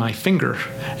wag my finger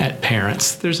at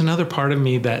parents, there's another part of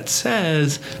me that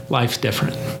says life's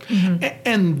different.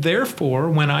 And therefore,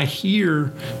 when I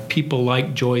hear people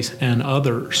like Joyce and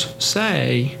others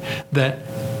say that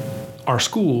our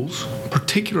schools,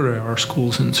 particularly our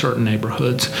schools in certain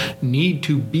neighborhoods, need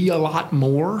to be a lot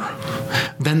more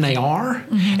than they are.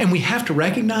 And we have to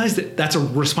recognize that that's a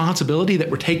responsibility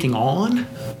that we're taking on,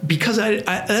 because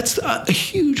that's a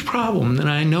huge problem that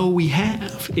I know we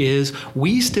have, is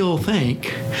we still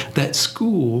think that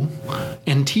school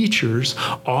and teachers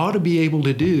ought to be able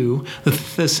to do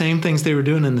the same things they were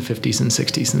doing in the 50s and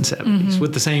 60s and 70s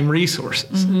with the same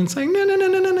resources. And it's like, no.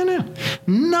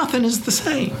 Nothing is the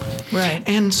same. Right.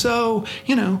 And so,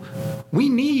 we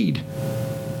need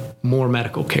more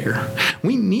medical care.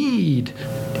 We need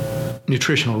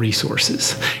nutritional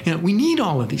resources. We need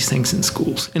all of these things in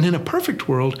schools. And in a perfect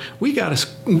world,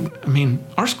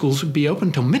 our schools would be open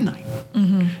until midnight.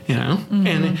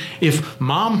 And if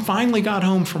mom finally got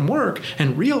home from work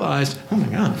and realized, oh my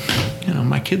God,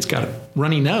 my kid's got a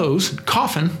runny nose,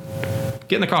 coughing,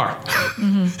 get in the car,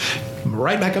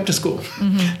 right back up to school.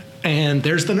 And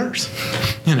there's the nurse,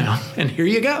 and here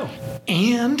you go.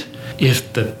 And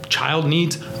if the child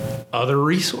needs other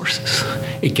resources,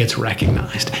 it gets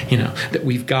recognized, that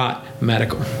we've got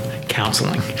medical,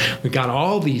 counseling, we've got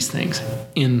all these things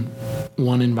in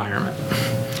one environment,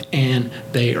 and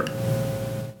they are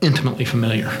intimately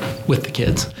familiar with the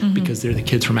kids because they're the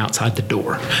kids from outside the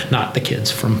door, not the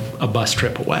kids from a bus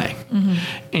trip away.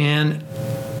 And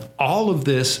all of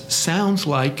this sounds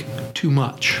like too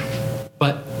much,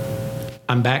 but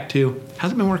I'm back to,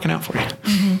 how's it been working out for you?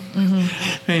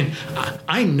 I mean,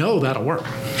 I know that'll work.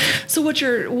 So what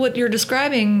you're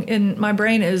describing in my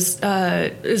brain is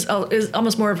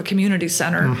almost more of a community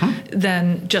center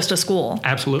than just a school.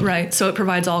 Absolutely. Right. So it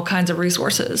provides all kinds of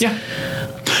resources. Yeah.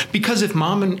 Because if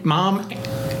mom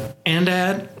and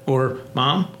dad, or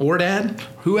mom or dad,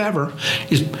 whoever,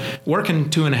 is working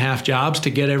 2.5 jobs to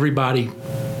get everybody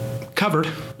covered,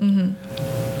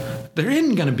 there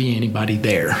isn't going to be anybody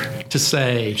there to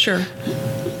say, sure,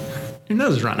 your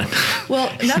nose is running. Well,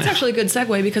 and that's actually a good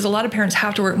segue because a lot of parents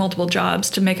have to work multiple jobs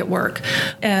to make it work.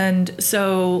 And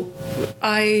so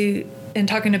in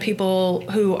talking to people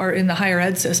who are in the higher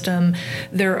ed system,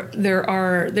 there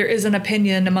is an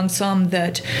opinion among some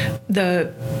that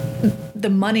the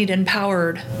moneyed and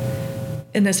empowered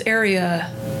in this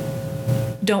area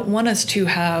don't want us to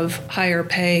have higher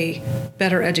pay,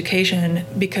 better education,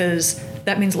 because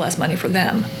that means less money for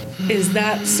them. Is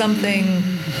that something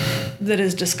that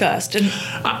is discussed? And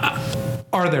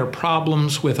are there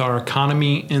problems with our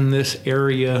economy in this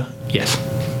area? Yes.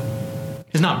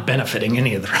 It's not benefiting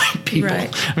any of the right people.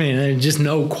 Right. I mean, there's just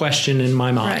no question in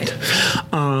my mind.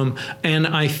 Right. And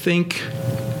I think,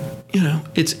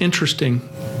 it's interesting,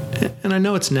 and I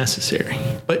know it's necessary,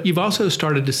 but you've also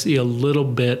started to see a little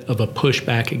bit of a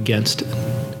pushback against it.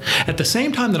 At the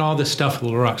same time that all this stuff with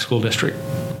Little Rock School District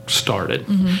started,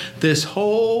 this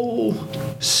whole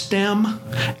STEM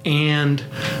and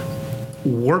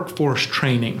workforce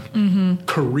training,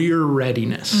 career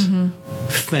readiness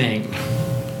thing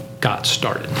got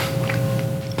started.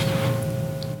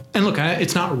 And look,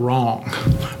 it's not wrong.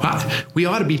 We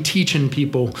ought to be teaching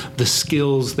people the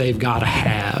skills they've got to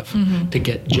have to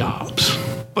get jobs.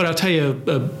 But I'll tell you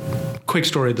a quick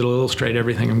story that'll illustrate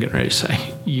everything I'm getting ready to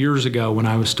say. Years ago, when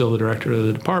I was still the director of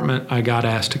the department, I got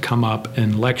asked to come up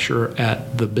and lecture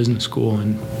at the business school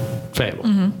in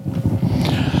Fayetteville.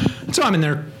 So I'm in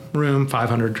their room,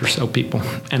 500 or so people,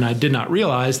 and I did not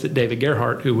realize that David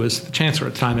Gerhardt, who was the chancellor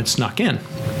at the time, had snuck in.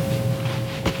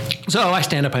 So I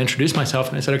stand up, I introduce myself,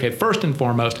 and I said, okay, first and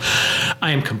foremost,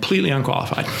 I am completely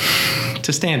unqualified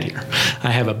to stand here.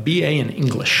 I have a BA in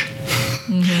English.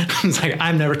 It's like,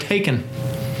 I've never taken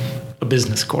a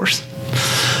business course.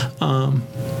 I'm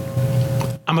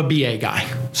a BA guy,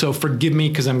 so forgive me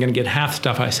because I'm going to get half the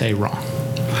stuff I say wrong.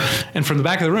 And from the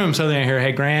back of the room, suddenly I hear,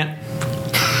 hey, Grant.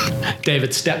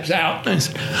 David steps out, and I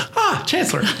said,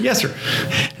 Chancellor, yes, sir.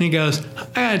 And he goes,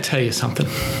 I got to tell you something.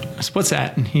 I said, what's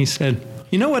that? And he said,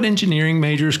 you know what engineering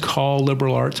majors call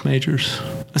liberal arts majors?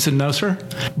 I said, no, sir.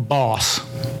 Boss.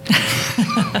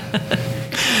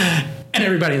 And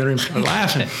everybody in the room started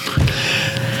laughing.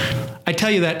 I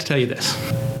tell you that to tell you this.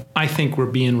 I think we're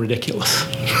being ridiculous.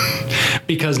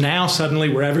 Because now suddenly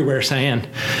we're everywhere saying,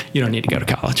 you don't need to go to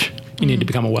college. You need to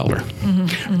become a welder.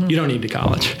 You don't need to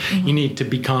college. You need to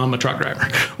become a truck driver.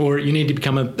 Or you need to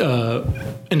become a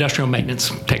industrial maintenance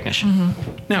technician.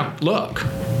 Now, look,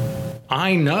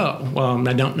 I know, well,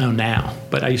 I don't know now,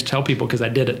 but I used to tell people because I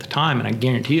did at the time, and I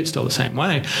guarantee it's still the same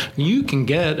way. You can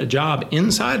get a job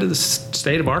inside of the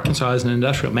state of Arkansas as an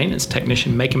industrial maintenance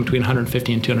technician making between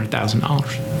 $150,000 and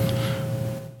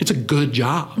 $200,000. It's a good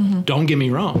job. Don't get me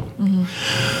wrong.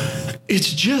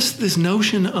 It's just this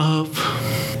notion of,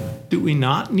 do we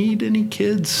not need any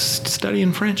kids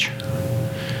studying French?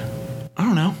 I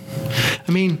don't know.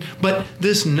 I mean, but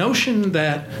this notion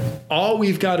that all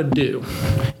we've got to do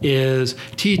is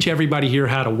teach everybody here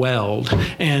how to weld,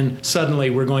 and suddenly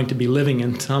we're going to be living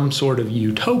in some sort of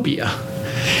utopia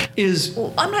is...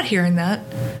 Well, I'm not hearing that.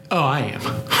 Oh, I am.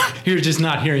 You're just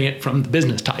not hearing it from the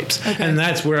business types. Okay. And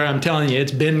that's where I'm telling you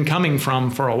it's been coming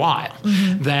from for a while.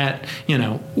 That,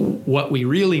 what we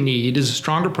really need is a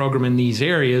stronger program in these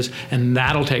areas, and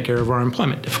that'll take care of our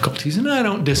employment difficulties. And I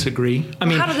don't disagree. I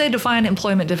mean, how do they define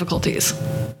employment difficulties?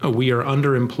 We are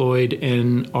underemployed,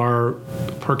 and our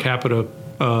per capita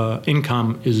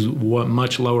income is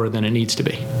much lower than it needs to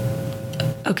be.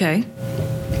 Okay.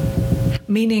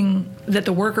 Meaning that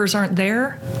the workers aren't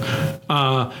there?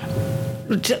 Tell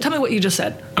me what you just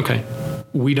said. Okay.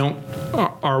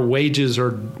 Our wages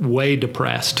are way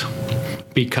depressed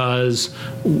because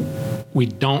we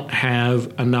don't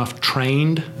have enough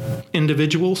trained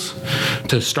individuals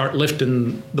to start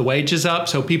lifting the wages up.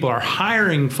 So people are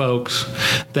hiring folks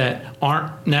that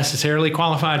aren't necessarily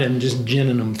qualified and just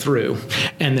ginning them through,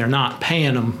 and they're not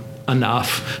paying them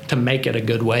enough to make it a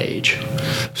good wage.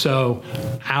 So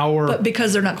But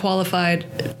because they're not qualified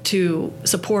to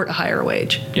support a higher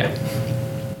wage. Yeah.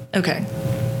 Okay.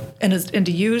 And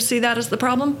do you see that as the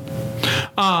problem?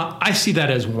 I see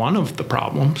that as one of the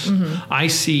problems. Mm-hmm. I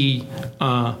see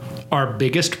our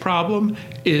biggest problem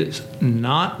is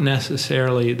not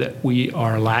necessarily that we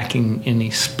are lacking any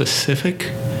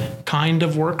specific kind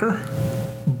of worker,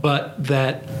 but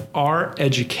that our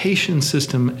education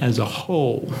system as a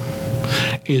whole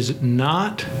is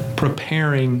not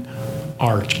preparing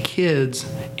our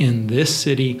kids in this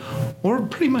city or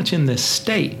pretty much in this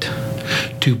state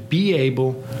to be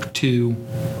able to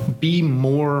be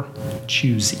more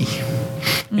choosy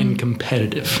and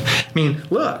competitive. I mean,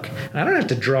 look, I don't have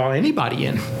to draw anybody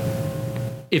in.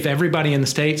 If everybody in the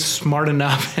state's smart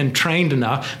enough and trained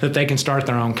enough that they can start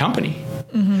their own company.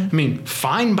 Mm-hmm. I mean,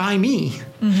 fine by me.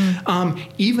 Mm-hmm.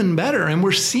 Even better, and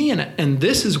we're seeing it. And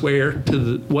this is where,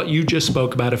 what you just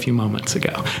spoke about a few moments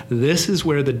ago, this is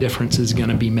where the difference is going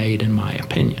to be made, in my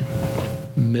opinion.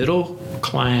 Middle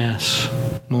class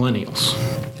millennials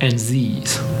and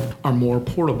Zs are more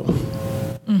portable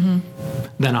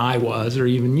than I was, or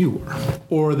even you were,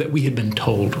 or that we had been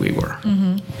told we were.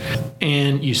 Mm-hmm.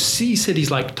 And you see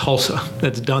cities like Tulsa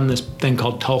that's done this thing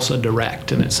called Tulsa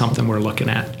Direct, and it's something we're looking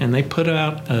at. And they put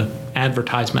out an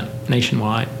advertisement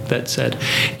nationwide that said,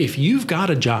 if you've got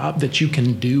a job that you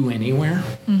can do anywhere,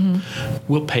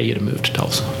 we'll pay you to move to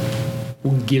Tulsa.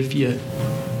 We'll give you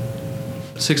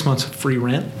 6 months of free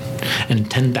rent and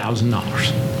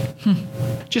 $10,000.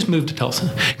 Just move to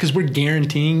Tulsa, because we're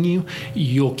guaranteeing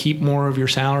you'll keep more of your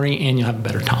salary and you'll have a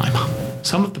better time.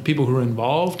 Some of the people who are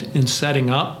involved in setting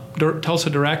up Tulsa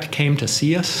Direct came to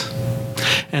see us,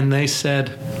 and they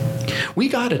said, we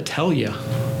got to tell you,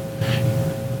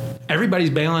 everybody's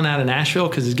bailing out of Nashville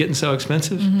because it's getting so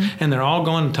expensive, and they're all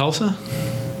going to Tulsa.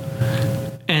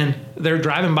 And they're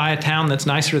driving by a town that's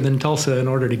nicer than Tulsa in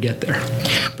order to get there.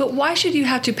 But why should you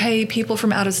have to pay people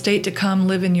from out of state to come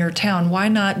live in your town? Why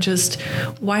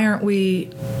aren't we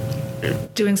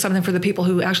doing something for the people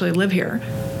who actually live here?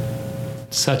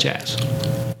 Such as?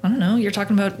 I don't know. You're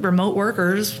talking about remote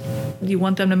workers. You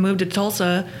want them to move to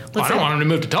Tulsa. I don't want them to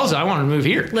move to Tulsa. I want them to move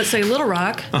here. Let's say Little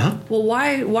Rock. Uh-huh. Well,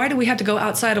 why do we have to go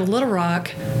outside of Little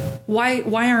Rock? Why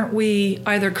aren't we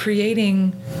either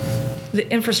creating the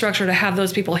infrastructure to have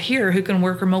those people here who can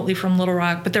work remotely from Little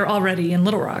Rock, but they're already in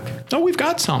Little Rock? Oh, we've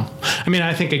got some. I mean,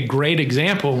 I think a great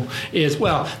example is,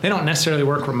 well, they don't necessarily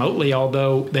work remotely,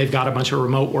 although they've got a bunch of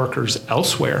remote workers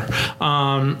elsewhere.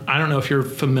 I don't know if you're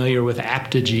familiar with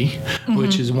Aptigee,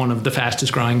 which is one of the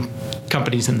fastest growing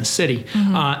companies in the city,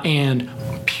 and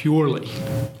purely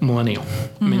millennial.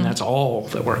 I mean, that's all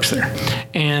that works there.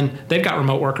 And they've got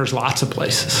remote workers lots of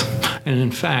places. And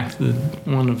in fact,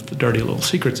 one of the dirty little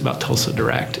secrets about Tulsa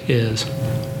Direct is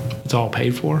it's all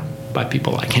paid for by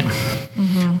people like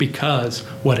him. Because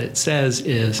what it says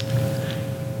is,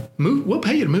 we'll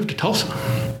pay you to move to Tulsa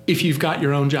if you've got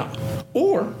your own job.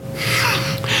 Or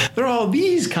there are all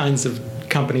these kinds of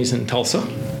companies in Tulsa.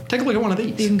 Take a look at one of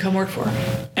these. You can come work for.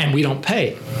 And we don't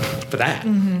pay for that.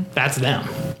 That's them.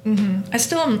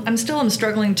 I'm still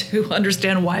struggling to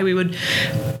understand why we would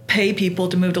pay people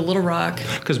to move to Little Rock.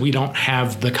 Because we don't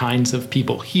have the kinds of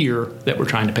people here that we're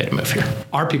trying to pay to move here.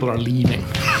 Our people are leaving.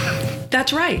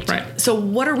 That's right. Right. So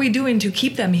what are we doing to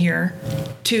keep them here?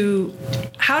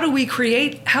 How do we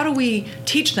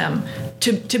teach them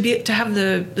to have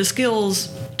the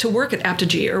skills to work at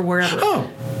Aptigee or wherever? Oh,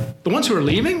 the ones who are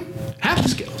leaving have the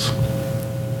skills.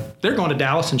 They're going to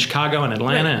Dallas and Chicago and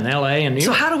Atlanta and LA and New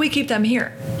York. So how do we keep them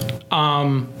here?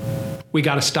 We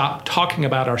got to stop talking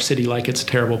about our city like it's a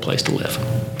terrible place to live.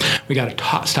 We got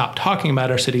to stop talking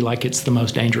about our city like it's the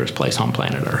most dangerous place on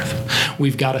planet Earth.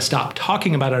 We've got to stop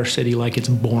talking about our city like it's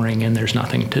boring and there's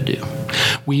nothing to do.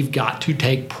 We've got to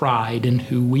take pride in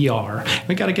who we are.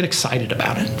 We've got to get excited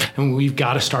about it. And we've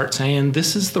got to start saying,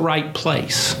 this is the right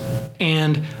place.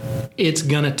 And it's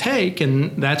going to take,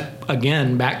 and that's,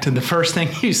 again, back to the first thing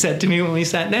you said to me when we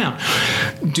sat down.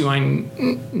 Do I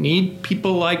need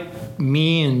people like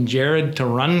me and Jared to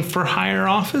run for higher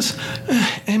office?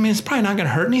 I mean, it's probably not going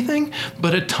to hurt anything,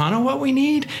 but a ton of what we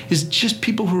need is just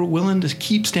people who are willing to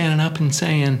keep standing up and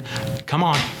saying, come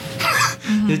on.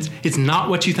 It's not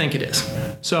what you think it is.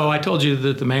 So I told you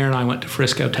that the mayor and I went to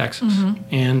Frisco, Texas,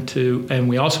 and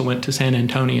we also went to San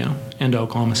Antonio and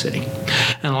Oklahoma City.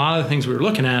 And a lot of the things we were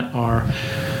looking at are,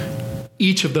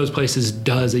 each of those places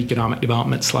does economic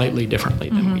development slightly differently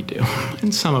than we do.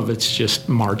 And some of it's just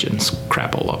margins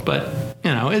crapola, but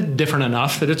it's different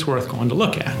enough that it's worth going to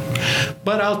look at.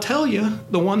 But I'll tell you,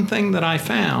 the one thing that I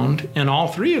found in all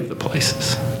three of the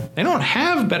places, they don't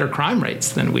have better crime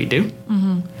rates than we do.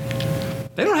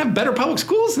 They don't have better public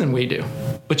schools than we do.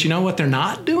 But you know what they're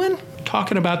not doing?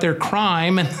 Talking about their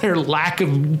crime and their lack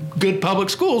of good public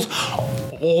schools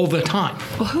all the time.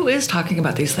 Well, who is talking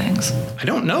about these things? I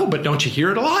don't know, but don't you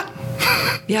hear it a lot?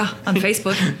 Yeah, on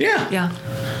Facebook. Yeah.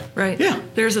 Right. Yeah.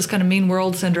 There's this kind of mean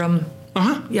world syndrome.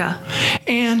 Yeah.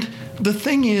 And the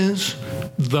thing is,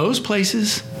 those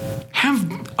places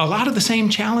have a lot of the same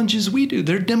challenges we do.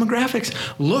 Their demographics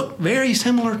look very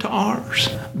similar to ours.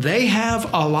 They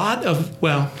have a lot of,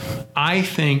 I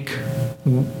think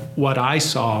what I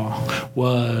saw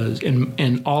was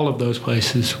in all of those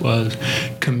places was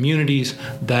communities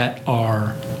that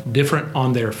are different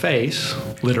on their face,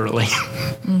 literally,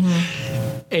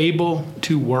 able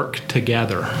to work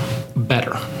together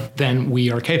better than we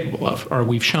are capable of, or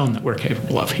we've shown that we're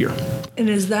capable of here. And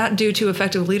is that due to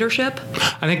effective leadership?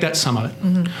 I think that's some of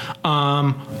it.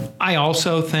 I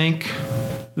also think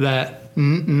that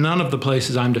none of the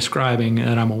places I'm describing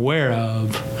that I'm aware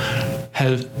of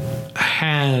have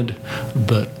had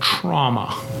the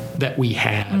trauma that we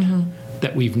had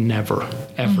that we've never,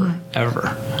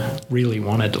 ever really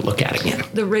wanted to look at again.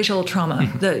 The racial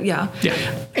trauma. Yeah.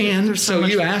 And so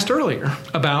you asked earlier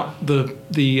about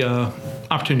the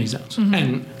opportunity zones.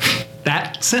 And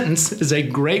that sentence is a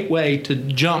great way to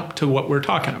jump to what we're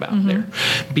talking about there.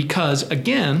 Because,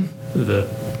 again, the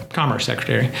Commerce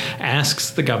Secretary asks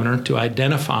the governor to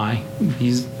identify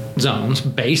these zones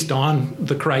based on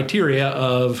the criteria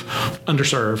of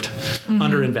underserved,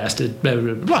 underinvested, blah,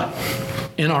 blah, blah, blah.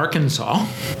 In Arkansas,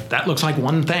 that looks like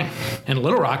one thing. In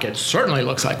Little Rock, it certainly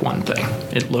looks like one thing.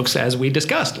 It looks, as we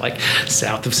discussed, like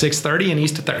south of 630 and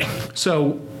east of 30.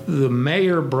 So the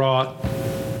mayor brought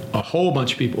a whole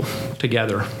bunch of people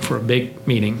together for a big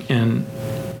meeting, and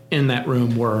in that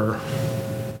room were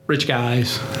rich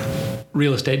guys,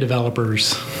 real estate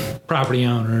developers, property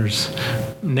owners,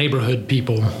 neighborhood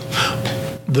people.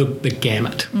 The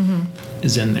gamut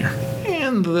is in there.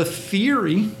 And the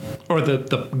theory, or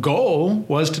the goal,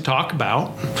 was to talk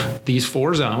about these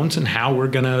 4 zones and how we're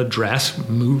going to address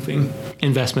moving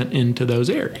investment into those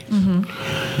areas.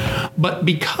 But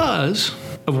because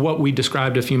of what we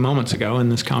described a few moments ago in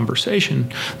this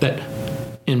conversation, that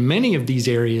in many of these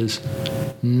areas,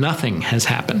 nothing has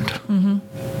happened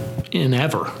in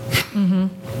ever.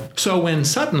 So when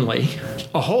suddenly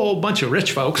a whole bunch of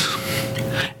rich folks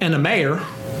and a mayor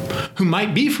who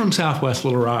might be from Southwest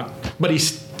Little Rock, but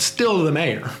he's still the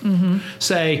mayor,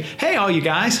 say, hey, all you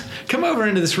guys, come over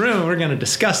into this room. We're going to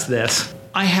discuss this.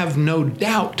 I have no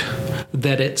doubt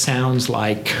that it sounds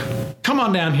like, come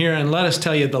on down here and let us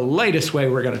tell you the latest way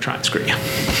we're going to try and screw you.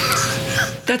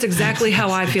 That's exactly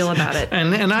how I feel about it.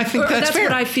 And I think that's fair.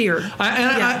 That's what I fear.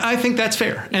 I think that's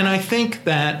fair. And I think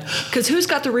that... Because who's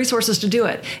got the resources to do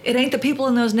it? It ain't the people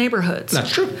in those neighborhoods.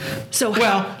 That's true. So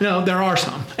no, there are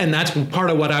some. And that's part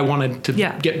of what I wanted to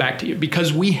get back to you.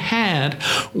 Because we had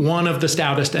one of the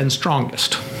stoutest and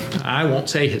strongest. I won't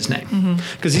say his name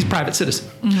because he's a private citizen.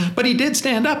 But he did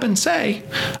stand up and say,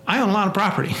 I own a lot of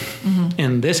property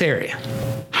in this area.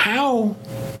 How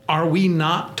are we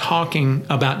not talking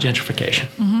about gentrification?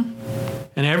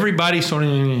 And everybody sort of,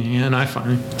 and I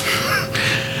find.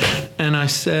 And I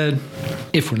said,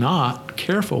 if we're not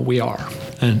careful, we are.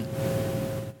 And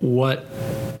what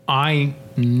I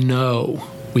know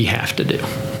we have to do,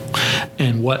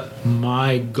 and what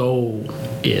my goal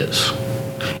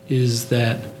is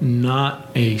that not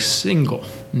a single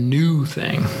new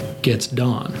thing gets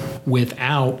done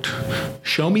without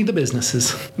show me the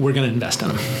businesses, we're going to invest in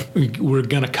them. We're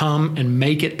going to come and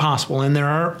make it possible. And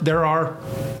there are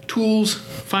tools,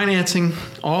 financing,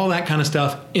 all that kind of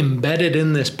stuff embedded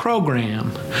in this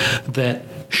program that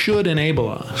should enable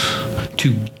us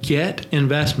to get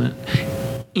investment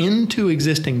into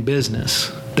existing business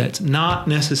that's not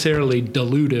necessarily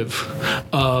dilutive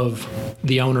of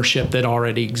the ownership that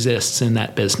already exists in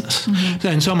that business.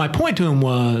 And so my point to him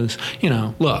was,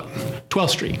 look, 12th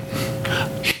Street,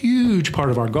 huge part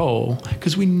of our goal,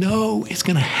 because we know it's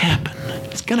going to happen.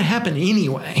 It's going to happen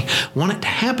anyway. Want it to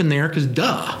happen there because,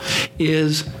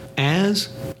 is as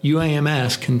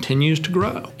UAMS continues to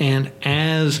grow and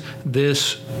as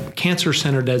this cancer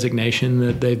center designation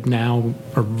that they've now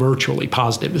are virtually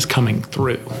positive is coming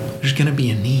through, there's going to be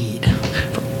a need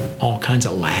for all kinds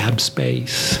of lab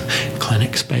space,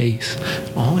 clinic space,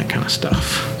 all that kind of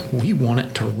stuff. We want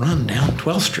it to run down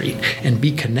 12th Street and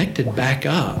be connected back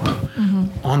up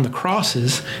on the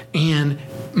crosses and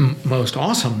most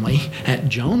awesomely at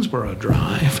Jonesboro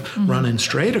Drive, running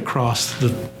straight across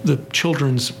the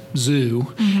children's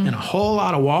zoo, and a whole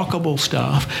lot of walkable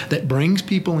stuff that brings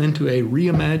people into a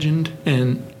reimagined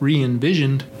and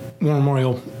re-envisioned War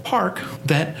Memorial Park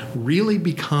that really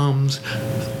becomes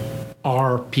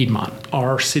our Piedmont,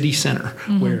 our city center,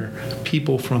 where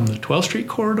people from the 12th Street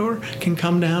corridor can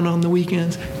come down on the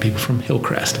weekends, people from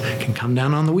Hillcrest can come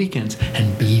down on the weekends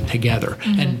and be together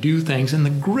and do things. And the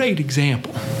great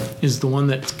example is the one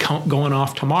that's going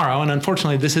off tomorrow, and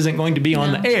unfortunately this isn't going to be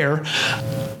on the air.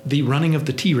 The running of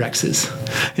the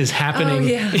T-Rexes is happening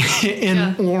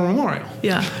in War Memorial.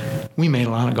 Yeah. We made a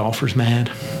lot of golfers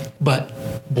mad, but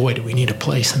boy, do we need a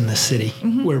place in this city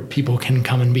where people can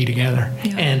come and be together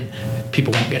and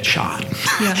people won't get shot.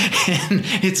 Yeah. And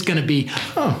it's going to be,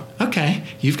 oh, okay,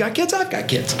 you've got kids, I've got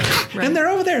kids. Right. And they're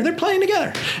over there, they're playing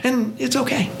together. And it's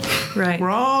okay. Right. We're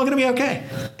all going to be okay.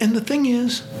 And the thing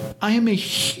is, I am a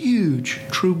huge,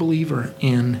 true believer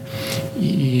in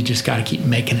you just got to keep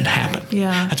making it happen.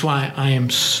 Yeah. That's why I am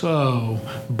so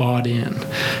bought in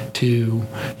to,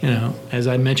 as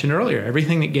I mentioned earlier,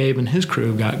 everything that Gabe and his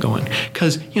crew got going.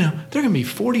 Because, there are going to be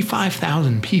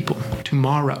 45,000 people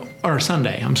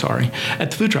Sunday,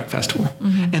 at the Food Truck Festival.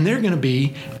 And they're going to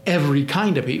be every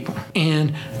kind of people.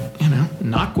 And,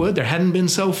 knock wood, there hadn't been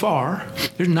so far.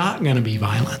 There's not going to be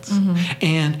violence.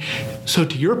 And so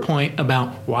to your point about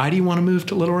why do you want to move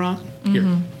to Little Rock? Here,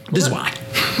 this is why.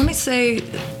 Let me say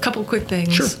a couple quick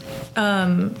things. Sure.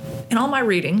 In all my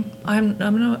reading, I'm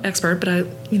no expert, but I,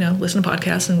 listen to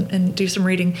podcasts and do some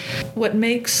reading. What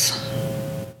makes...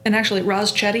 And actually,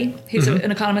 Roz Chetty, he's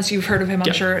an economist. You've heard of him,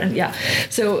 I'm sure. And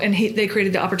they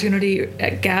created the Opportunity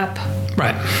at Gap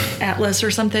Atlas or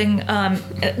something,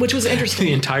 which was interesting.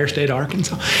 The entire state of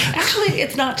Arkansas. Actually,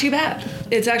 it's not too bad.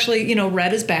 It's actually,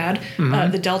 red is bad.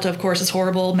 The Delta, of course, is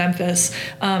horrible. Memphis,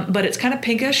 but it's kind of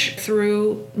pinkish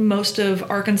through most of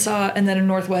Arkansas, and then in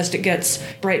Northwest it gets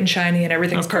bright and shiny, and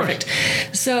everything's perfect.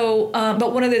 So,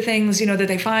 but one of the things that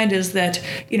they find is that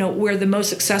where the most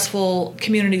successful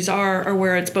communities are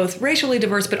where it's both racially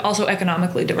diverse but also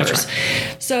economically diverse. That's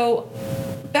right. So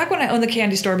back when I owned the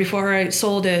candy store, before I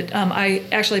sold it, I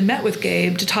actually met with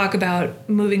Gabe to talk about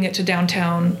moving it to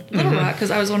downtown Little Rock,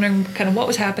 because I was wondering kind of what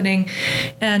was happening.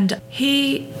 And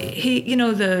he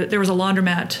there was a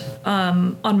laundromat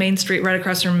on Main Street right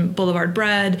across from Boulevard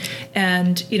Bread,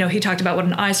 and he talked about what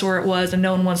an eyesore it was, and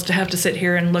no one wants to have to sit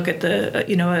here and look at the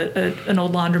an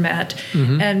old laundromat.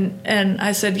 And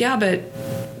I said, yeah, but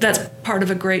that's part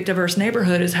of a great diverse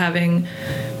neighborhood, is having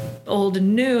old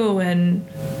and new and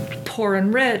poor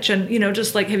and rich, and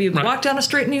just like, have you walked down a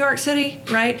street in New York City,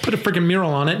 right? Put a freaking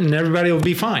mural on it and everybody will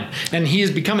be fine. And he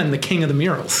is becoming the king of the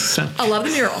murals. So. I love the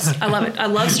murals. I love it. I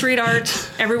love street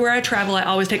art. Everywhere I travel, I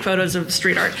always take photos of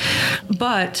street art.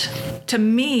 But to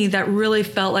me, that really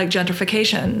felt like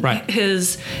gentrification. Right.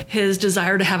 His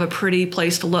desire to have a pretty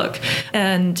place to look.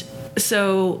 And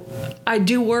so I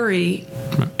do worry,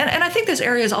 and I think this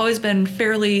area has always been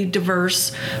fairly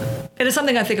diverse. It is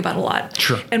something I think about a lot.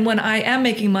 Sure. And when I am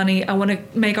making money, I want to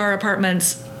make our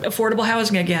apartments affordable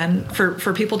housing again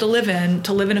for people to live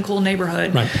in a cool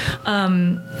neighborhood. Right.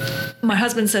 My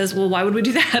husband says, well, why would we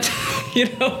do that?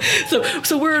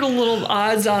 So we're at a little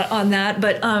odds on that.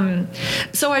 But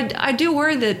so I do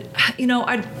worry that,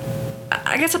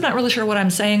 I guess I'm not really sure what I'm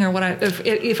saying, or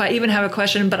if I even have a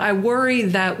question, but I worry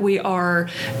that we are,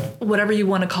 whatever you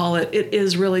want to call it, it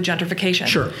is really gentrification.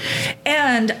 Sure.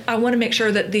 And I want to make sure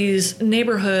that these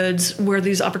neighborhoods where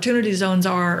these opportunity zones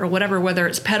are, or whatever, whether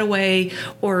it's Petaway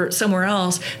or somewhere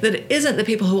else, that it isn't the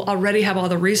people who already have all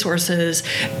the resources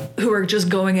who are just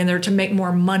going in there to make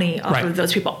more money off of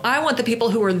those people. I want the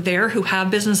people who are there, who have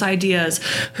business ideas,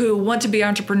 who want to be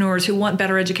entrepreneurs, who want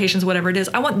better educations, whatever it is.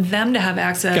 I want them to have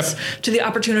access to the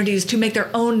opportunities to make their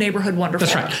own neighborhood wonderful.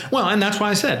 That's right. Well, and that's why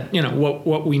I said,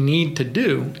 what we need to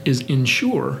do is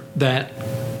ensure that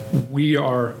we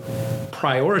are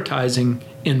prioritizing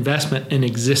investment in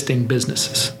existing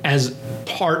businesses as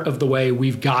part of the way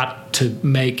we've got to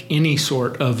make any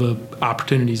sort of a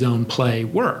opportunity zone play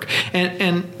work.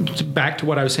 And back to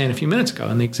what I was saying a few minutes ago,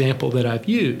 and the example that I've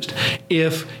used,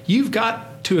 if you've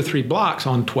got 2 or 3 blocks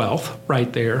on 12th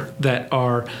right there that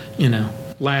are,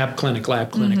 lab, clinic, lab,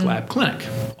 clinic.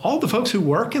 All the folks who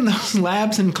work in those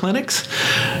labs and clinics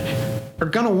are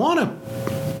going to want a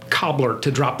cobbler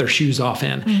to drop their shoes off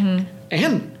in.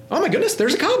 And, oh my goodness,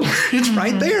 there's a cobbler. It's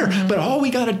right there. But all we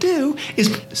got to do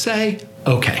is say,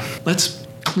 okay, let's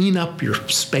clean up your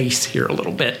space here a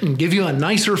little bit and give you a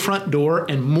nicer front door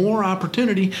and more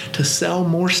opportunity to sell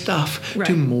more stuff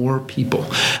to more people.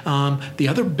 The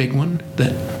other big one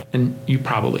that and you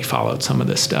probably followed some of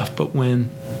this stuff, but when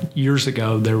years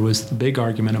ago there was the big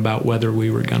argument about whether we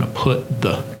were going to put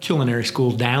the culinary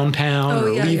school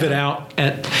downtown leave it out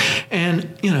and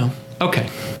okay,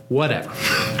 whatever.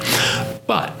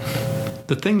 But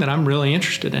the thing that I'm really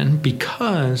interested in,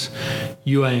 because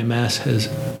UAMS has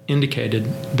indicated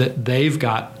that they've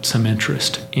got some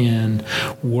interest in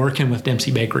working with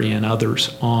Dempsey Bakery and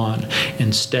others on,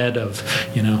 instead of,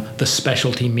 the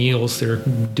specialty meals they're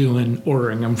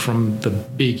ordering them from the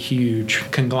big, huge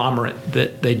conglomerate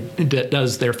that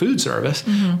does their food service.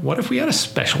 Mm-hmm. What if we had a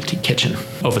specialty kitchen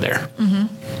over there? Mm-hmm.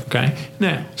 Okay.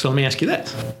 Now, so let me ask you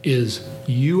this. Is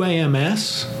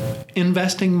UAMS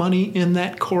investing money in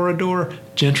that corridor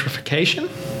gentrification?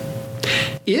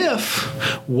 If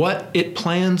what it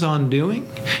plans on doing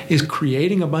is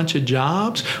creating a bunch of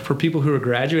jobs for people who are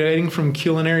graduating from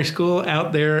culinary school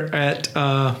out there at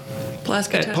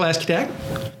Pulaski Tech?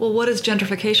 Well, what is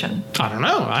gentrification? I don't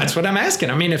know. That's what I'm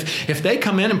asking. I mean, if they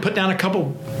come in and put down a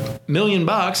couple $1 million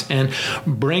and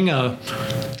bring a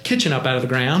kitchen up out of the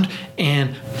ground,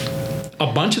 and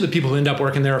a bunch of the people who end up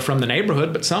working there are from the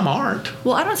neighborhood, but some aren't.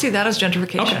 Well, I don't see that as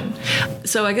gentrification. Okay.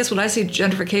 So I guess what I see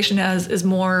gentrification as is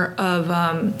more of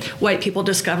white people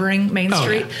discovering Main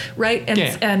Street, right?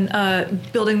 And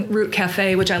building Root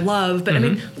Cafe, which I love. But I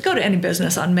mean, go to any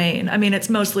business on Main. I mean, it's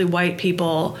mostly white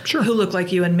people who look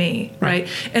like you and me, right?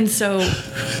 And so,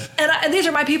 and these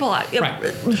are my people.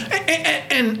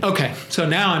 And okay, so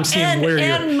now I'm seeing where you're...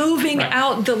 And moving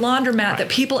out the laundromat that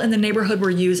people in the neighborhood were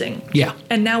using. Yeah.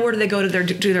 And now where do they go to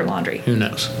do their laundry? Who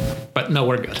knows? But no,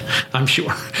 we're good, I'm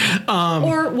sure.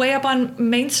 Or way up on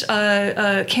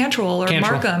Cantrell or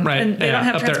Markham, and they don't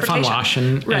have up transportation. There at Fun Wash,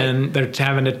 and they're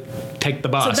having to take the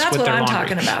bus. So that's with what their I'm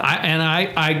laundry. talking about.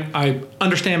 I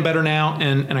understand better now,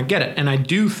 and I get it. And I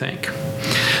do think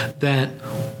that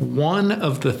one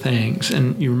of the things,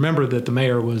 and you remember that the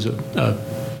mayor was a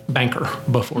banker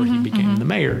before he became the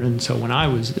mayor, and so when I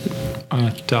was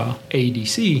at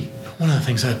ADC, one of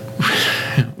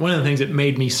the things that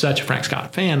made me such a Frank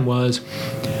Scott fan was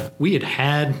we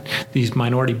had these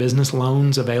minority business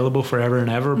loans available forever and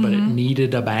ever, but it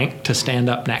needed a bank to stand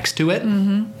up next to it.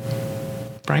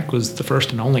 Frank was the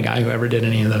first and only guy who ever did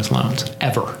any of those loans,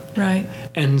 ever. Right.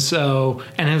 And so,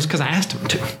 and it was because I asked him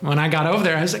to. When I got over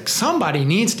there, I was like, somebody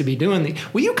needs to be doing the,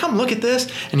 will you come look at this?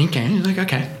 And he came. He's like,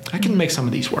 okay, I can make some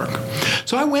of these work.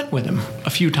 So I went with him a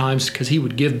few times because he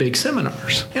would give big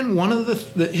seminars. And one of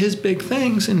his big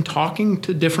things in talking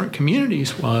to different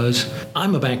communities was,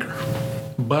 I'm a banker,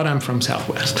 but I'm from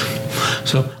Southwest.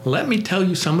 So let me tell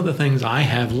you some of the things I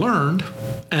have learned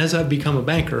as I've become a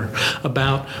banker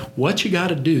about what you got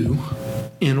to do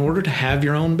in order to have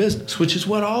your own business, which is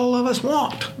what all of us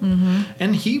want.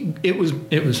 And it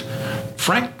was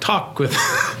Frank talk with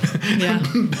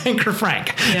Banker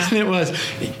Frank. Yeah. And it was,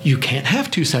 you can't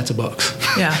have two sets of books.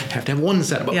 Yeah. You have to have one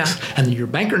set of books. Yeah. And your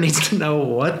banker needs to know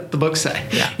what the books say.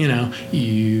 Yeah.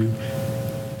 You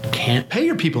can't pay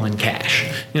your people in cash.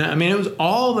 It was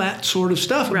all that sort of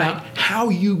stuff about how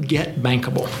you get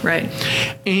bankable. Right.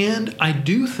 And I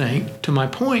do think, to my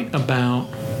point about,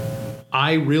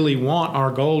 I really want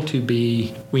our goal to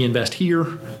be, we invest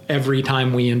here every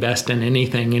time we invest in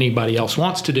anything anybody else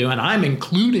wants to do. And I'm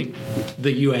including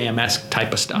the UAMS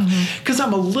type of stuff. Because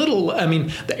I'm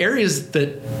the areas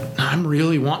that I'm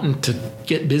really wanting to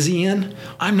get busy in,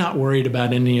 I'm not worried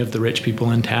about any of the rich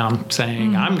people in town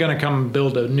saying, I'm going to come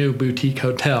build a new boutique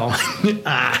hotel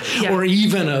or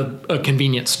even a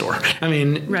convenience store.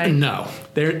 No.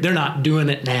 They're not doing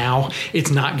it now.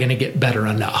 It's not going to get better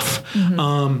enough.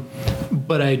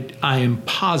 But I am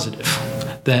positive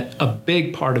that a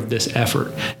big part of this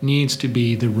effort needs to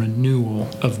be the renewal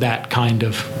of that kind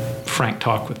of Frank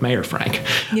talk with Mayor Frank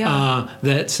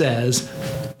that says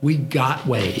we got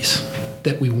ways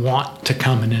that we want to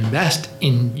come and invest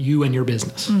in you and your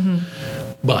business.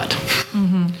 But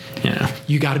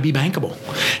you got to be bankable,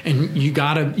 and you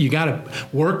got to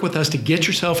work with us to get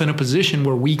yourself in a position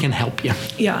where we can help you.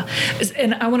 Yeah,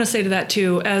 and I want to say to that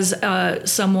too, as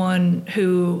someone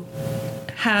who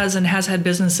has had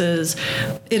businesses,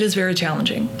 it is very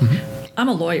challenging. I'm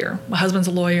a lawyer. My husband's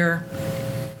a lawyer.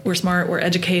 We're smart. We're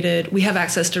educated. We have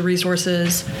access to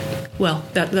resources. Well,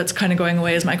 that's kind of going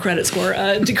away as my credit score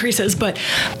decreases, but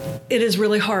it is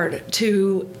really hard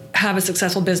to have a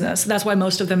successful business. That's why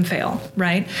most of them fail,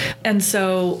 right? And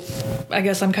so I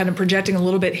guess I'm kind of projecting a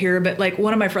little bit here, but like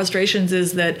one of my frustrations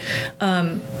is that,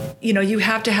 you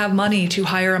have to have money to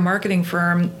hire a marketing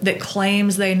firm that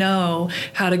claims they know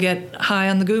how to get high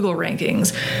on the Google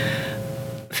rankings.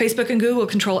 Facebook and Google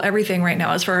control everything right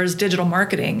now as far as digital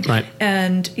marketing. Right.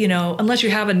 And, unless you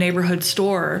have a neighborhood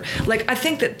store, like I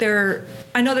think that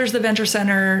I know there's the Venture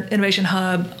Center, Innovation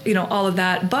Hub, all of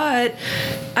that, but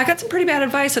I got some pretty bad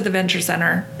advice at the Venture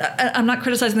Center. I'm not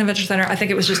criticizing the Venture Center. I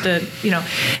think it was just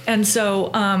and so,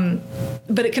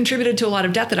 but it contributed to a lot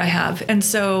of debt that I have. And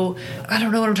so I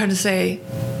don't know what I'm trying to say.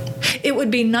 It would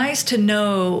be nice to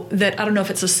know that, I don't know if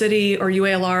it's a city or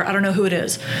UALR, I don't know who it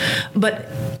is, but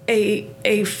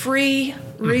a free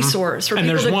resource for and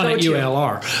people to go to. And there's one at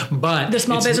UALR, but the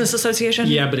Small Business Association?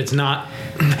 Yeah, but it's not.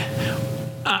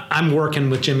 I'm working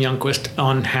with Jim Youngquist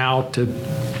on how to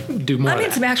do more. I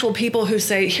mean, some actual people who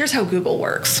say, here's how Google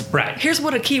works. Right. Here's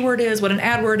what a keyword is, what an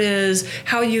AdWord is,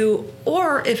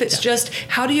 or if it's just,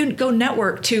 how do you go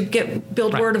network to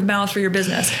build word of mouth for your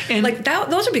business? And like that,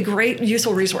 those would be great,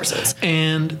 useful resources.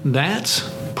 And that's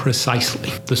precisely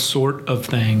the sort of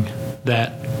thing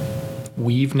that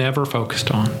we've never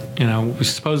focused on.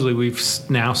 Supposedly we've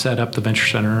now set up the Venture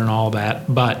Center and all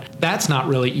that, but that's not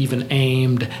really even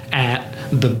aimed at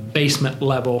the basement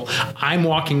level. I'm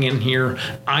walking in here,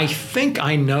 I think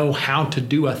I know how to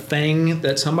do a thing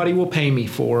that somebody will pay me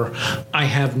for. I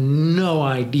have no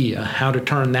idea how to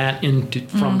turn that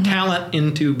from talent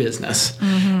into business.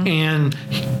 And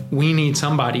we need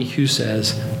somebody who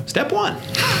says, step 1.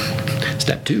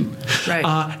 Step 2.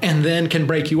 Right. And then can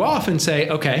break you off and say,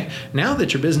 okay, now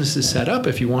that your business is set up,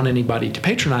 if you want anybody to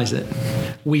patronize it,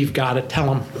 we've got to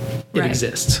tell them it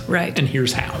exists. Right. And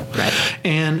here's how. Right.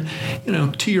 And,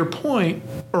 to your point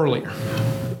earlier,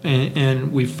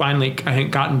 and we've finally, I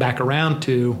think, gotten back around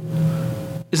to,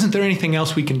 isn't there anything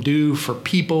else we can do for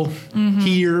people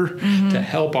here to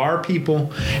help our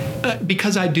people?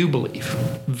 Because I do believe,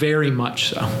 very much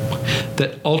so,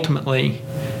 that ultimately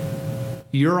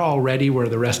you're already where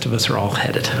the rest of us are all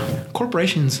headed.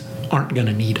 Corporations aren't going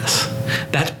to need us.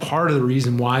 That's part of the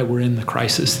reason why we're in the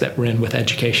crisis that we're in with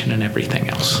education and everything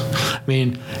else. I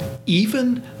mean,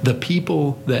 even the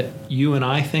people that you and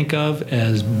I think of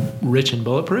as rich and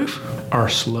bulletproof are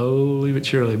slowly but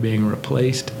surely being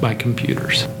replaced by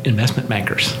computers. Investment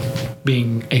bankers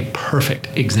being a perfect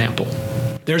example.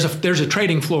 There's a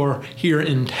trading floor here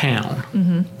in town,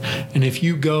 and if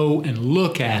you go and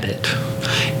look at it,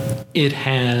 it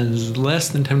has less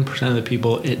than 10% of the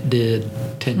people it did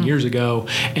 10 years ago,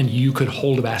 and you could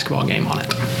hold a basketball game on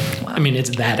it. Wow. I mean,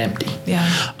 it's that empty.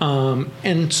 Yeah.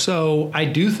 And so I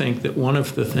do think that one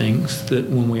of the things that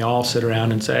when we all sit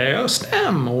around and say, oh,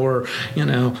 STEM or,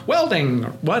 welding or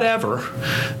whatever,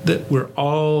 that we're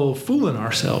all fooling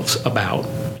ourselves about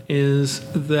is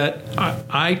that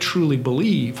I truly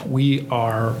believe we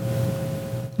are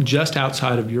just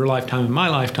outside of your lifetime and my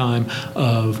lifetime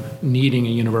of needing a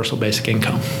universal basic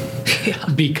income. Yeah.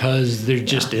 Because there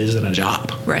just isn't a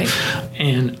job. Right.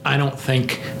 And I don't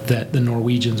think that the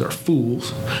Norwegians are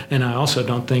fools. And I also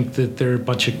don't think that they're a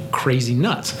bunch of crazy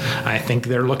nuts. I think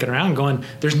they're looking around going,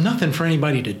 there's nothing for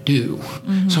anybody to do.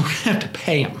 So we have to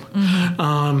pay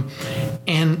them.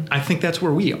 And I think that's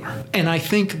where we are. And I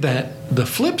think that the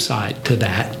flip side to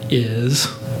that is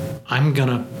I'm going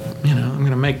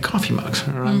to make coffee mugs,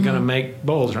 or I'm going to make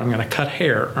bowls, or I'm going to cut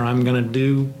hair, or I'm going to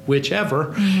do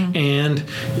whichever. And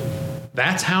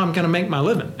that's how I'm going to make my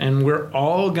living. And we're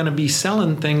all going to be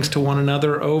selling things to one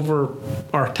another over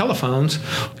our telephones.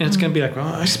 And it's going to be like,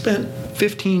 well, I spent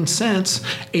 15 cents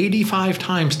 85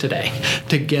 times today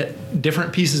to get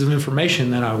different pieces of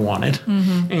information that I wanted.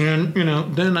 And,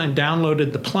 then I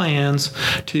downloaded the plans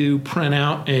to print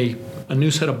out a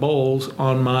new set of bowls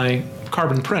on my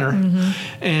carbon printer,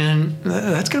 and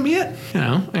that's going to be it,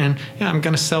 and I'm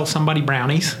going to sell somebody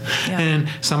brownies, and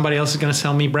somebody else is going to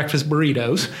sell me breakfast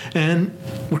burritos, and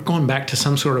we're going back to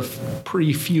some sort of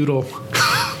pre-feudal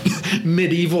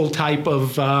medieval type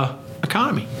of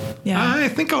economy. Yeah. I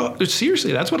think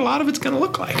seriously, that's what a lot of it's going to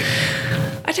look like.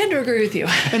 I tend to agree with you.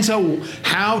 And so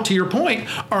how, to your point,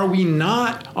 are we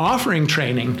not offering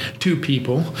training to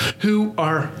people who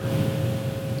are...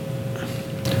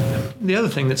 The other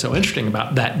thing that's so interesting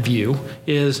about that view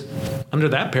is under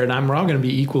that paradigm, we're all going to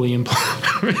be equally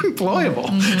employable.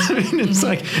 I mean, it's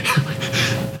like,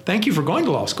 thank you for going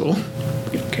to law school.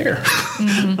 We don't care.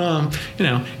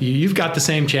 You've got the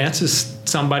same chance as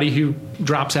somebody who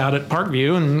drops out at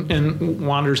Parkview and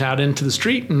wanders out into the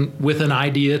street and with an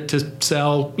idea to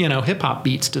sell, hip hop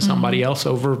beats to somebody else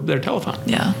over their telephone.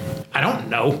 Yeah. I don't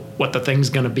know what the thing's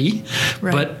going to be,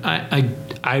 but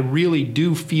I really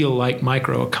do feel like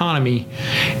microeconomy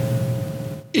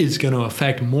is going to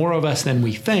affect more of us than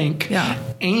we think. Yeah.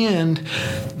 And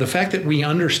the fact that we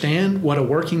understand what a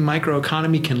working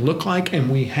microeconomy can look like, and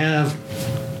we have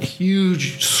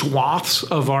huge swaths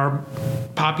of our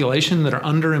population that are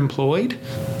underemployed.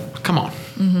 Come on,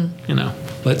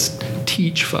 let's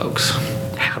teach folks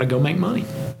how to go make money.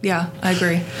 Yeah, I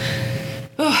agree.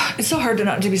 Oh, it's so hard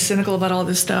not to be cynical about all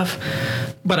this stuff.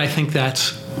 But I think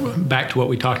that's back to what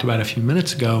we talked about a few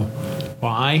minutes ago.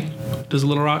 Why does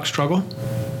Little Rock struggle?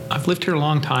 I've lived here a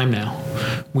long time now.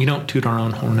 We don't toot our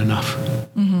own horn enough.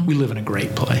 Mm-hmm. We live in a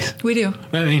great place. We do.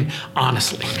 I mean,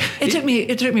 honestly. It took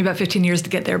me about 15 years to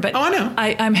get there, but I know.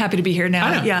 I'm happy to be here now.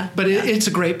 I know. Yeah. But it's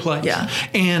a great place. Yeah.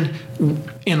 And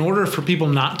in order for people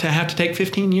not to have to take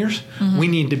 15 years, we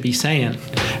need to be saying,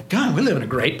 God, we live in a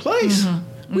great place.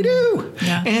 Mm-hmm. We do.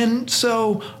 Yeah. And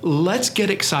so let's get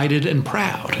excited and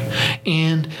proud.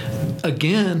 And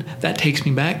again, that takes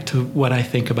me back to what I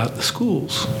think about the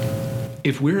schools.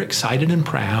 If we're excited and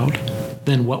proud,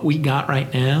 then what we got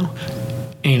right now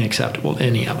ain't acceptable to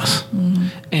any of us. Mm-hmm.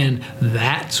 And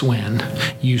that's when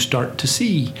you start to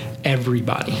see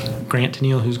everybody. Grant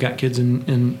Tennille, who's got kids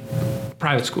in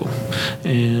private school,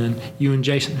 and you and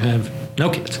Jason, who have no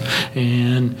kids,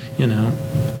 and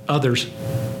others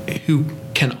who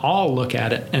can all look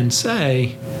at it and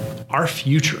say, our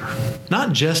future,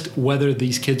 not just whether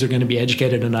these kids are going to be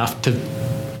educated enough to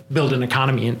build an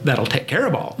economy that'll take care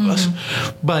of all of us,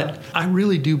 but I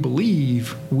really do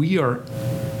believe we are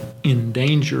in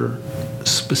danger,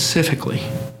 specifically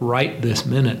right this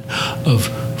minute, of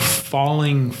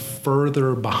falling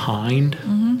further behind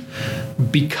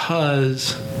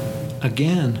because,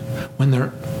 again, when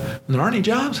there aren't any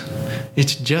jobs,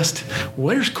 it's just,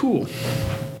 where's cool?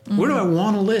 Where do I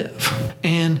want to live?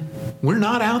 And we're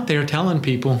not out there telling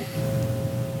people,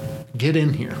 get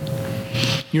in here.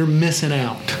 You're missing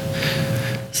out.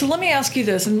 So let me ask you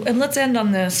this, and let's end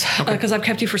on this, because I've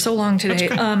kept you for so long today.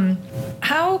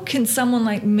 How can someone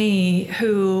like me,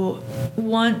 who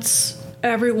wants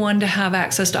everyone to have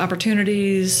access to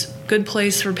opportunities, good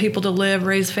place for people to live,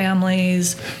 raise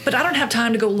families, but I don't have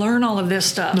time to go learn all of this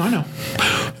stuff. No, I know.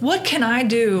 What can I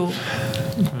do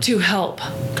to help?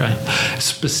 Okay.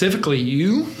 Specifically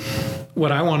you,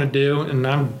 what I want to do, and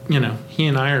he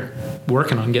and I are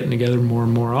working on getting together more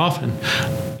and more often.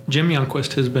 Jim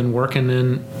Youngquist has been working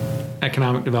in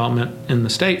economic development in the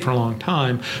state for a long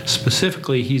time.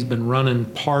 Specifically, he's been running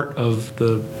part of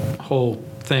the whole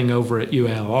thing over at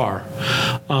UALR.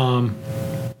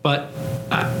 But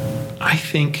I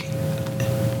think,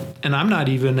 and I'm not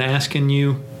even asking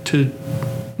you to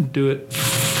do it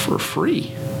for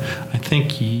free. I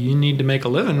think you need to make a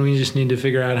living. We just need to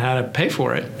figure out how to pay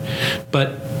for it.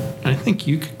 But I think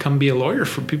you could come be a lawyer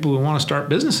for people who want to start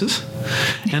businesses.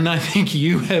 And I think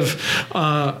you have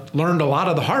learned a lot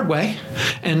of the hard way.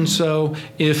 And so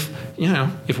if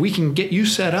we can get you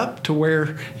set up to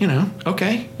where,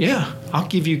 I'll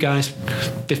give you guys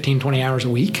 15, 20 hours a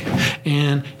week.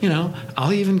 And,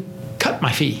 I'll even cut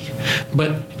my fee.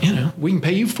 But, we can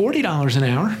pay you $40 an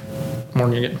hour. More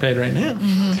than you're getting paid right now.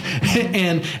 Mm-hmm.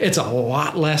 And it's a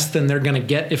lot less than they're going to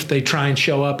get if they try and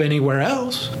show up anywhere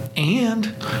else.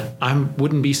 And I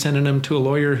wouldn't be sending them to a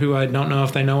lawyer who I don't know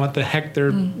if they know what the heck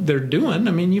they're doing.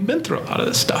 I mean, you've been through a lot of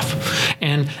this stuff.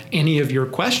 And any of your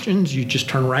questions, you just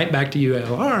turn right back to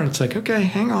ULR and it's like, okay,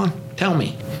 hang on, tell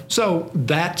me. So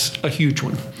that's a huge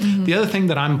one. Mm-hmm. The other thing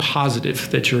that I'm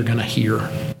positive that you're going to hear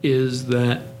is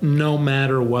that no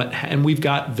matter what, and we've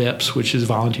got VIPS, which is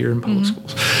Volunteer in Public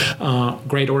Schools.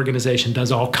 Great organization,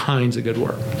 does all kinds of good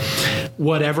work.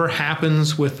 Whatever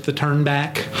happens with the turn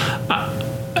back,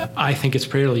 I think it's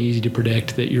fairly easy to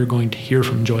predict that you're going to hear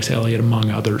from Joyce Elliott,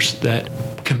 among others, that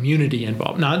community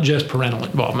involvement, not just parental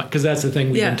involvement, because that's the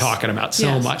thing we've been talking about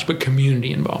so much, but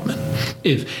community involvement.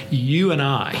 If you and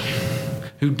I,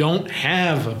 who don't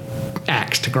have an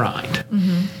axe to grind,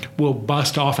 will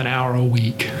bust off an hour a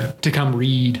week to come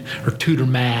read or tutor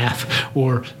math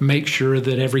or make sure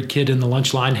that every kid in the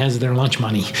lunch line has their lunch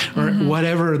money or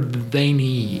whatever they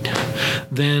need,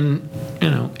 then,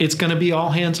 it's going to be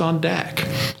all hands on deck.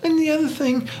 And the other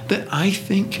thing that I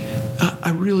think,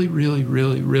 I really, really,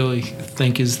 really, really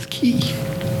think is the key,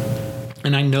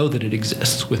 and I know that it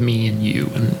exists with me and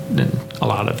you and a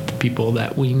lot of the people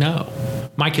that we know.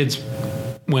 My kids,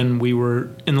 when we were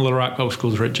in the Little Rock Public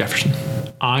Schools, were at Jefferson.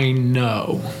 I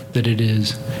know that it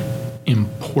is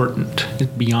important,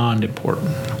 it's beyond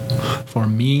important, for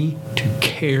me to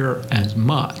care as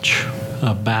much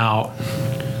about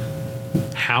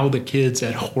how the kids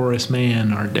at Horace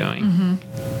Mann are doing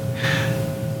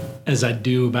as I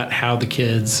do about how the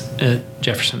kids at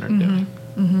Jefferson are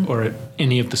doing, or at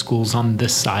any of the schools on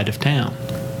this side of town.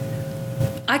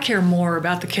 I care more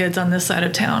about the kids on this side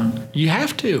of town. You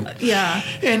have to. Yeah.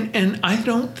 And I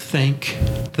don't think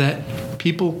that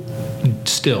people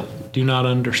still, do not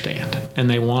understand. And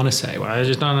they want to say, well, I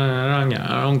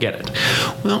don't get it.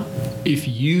 Well, if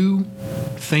you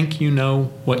think you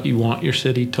know what you want your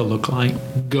city to look like,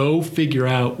 go figure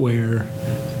out where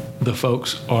the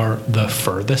folks are the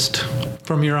furthest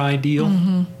from your ideal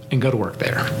and go to work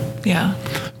there. Yeah.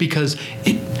 Because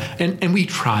and we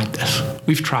tried this.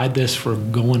 We've tried this for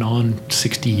going on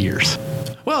 60 years.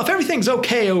 Well, if everything's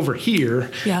okay over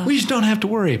here, we just don't have to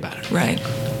worry about it. Right.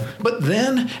 But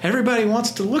then everybody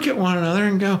wants to look at one another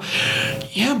and go,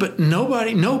 yeah, but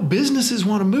no businesses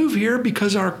want to move here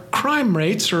because our crime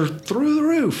rates are through the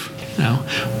roof.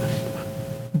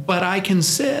 But I can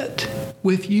sit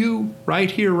with you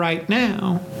right here, right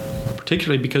now,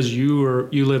 particularly because you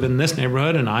live in this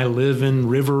neighborhood and I live in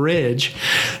River Ridge,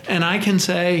 and I can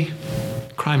say,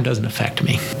 crime doesn't affect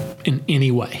me in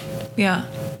any way. Yeah.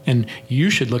 And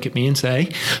you should look at me and say,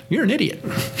 you're an idiot.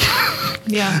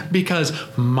 Yeah. Because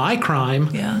my crime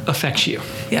affects you.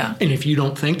 Yeah. And if you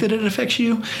don't think that it affects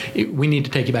you, we need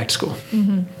to take you back to school.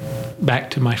 Back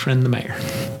to my friend the mayor.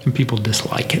 And people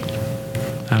dislike it.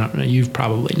 I don't know. You've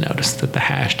probably noticed that the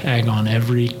hashtag on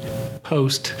every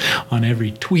post, on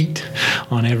every tweet,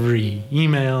 on every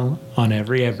email, on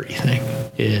everything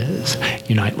is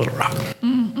Unite Little Rock.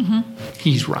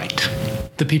 He's right.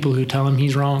 The people who tell him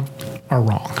he's wrong are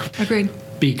wrong. Agreed.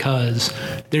 Because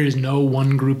there is no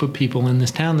one group of people in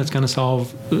this town that's going to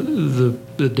solve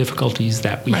the difficulties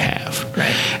that we have.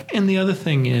 Right. And the other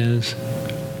thing is,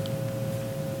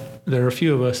 there are a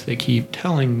few of us that keep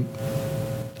telling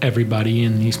everybody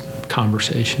in these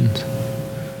conversations,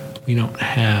 we don't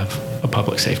have a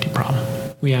public safety problem.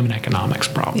 We have an economics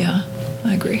problem. Yeah,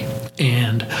 I agree.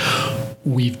 And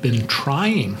we've been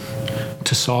trying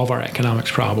to solve our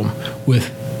economics problem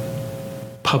with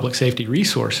public safety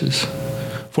resources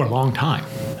for a long time.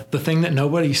 The thing that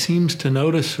nobody seems to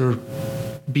notice or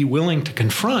be willing to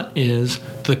confront is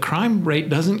the crime rate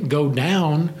doesn't go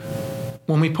down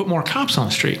when we put more cops on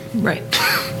the street. Right.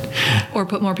 Or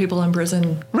put more people in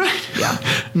prison. Right. Yeah.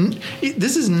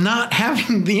 This is not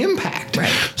having the impact.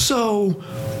 Right. So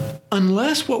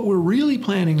unless what we're really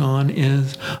planning on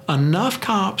is enough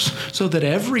cops so that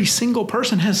every single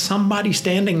person has somebody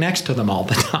standing next to them all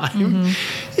the time,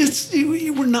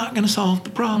 we're not going to solve the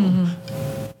problem.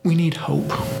 We need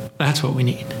hope. That's what we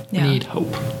need. Yeah. We need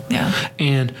hope. Yeah.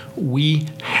 And we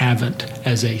haven't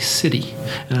as a city.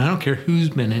 And I don't care who's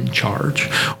been in charge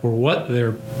or what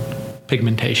their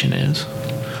pigmentation is.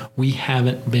 We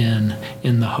haven't been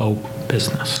in the hope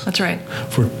business. That's right.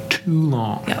 For too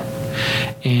long. Yeah.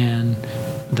 And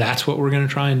that's what we're going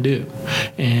to try and do.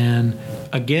 And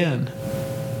again,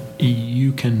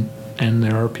 you can, and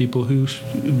there are people who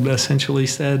essentially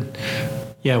said,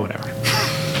 yeah, whatever.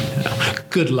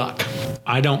 Good luck.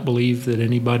 I don't believe that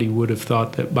anybody would have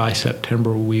thought that by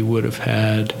September we would have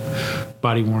had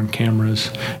body-worn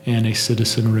cameras and a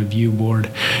citizen review board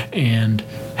and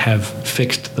have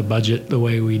fixed the budget the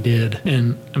way we did.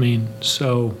 And I mean,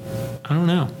 so I don't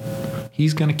know.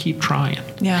 He's going to keep trying.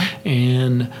 Yeah.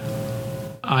 And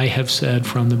I have said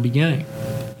from the beginning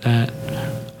that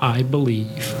I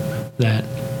believe that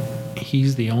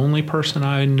he's the only person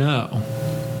I know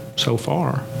so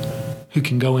far who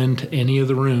can go into any of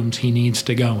the rooms he needs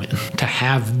to go in to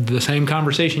have the same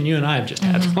conversation you and I have just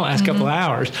had the last couple of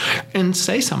hours and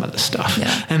say some of this stuff.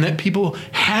 Yeah. And that people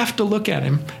have to look at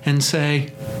him and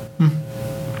say,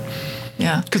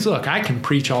 Yeah. Because look, I can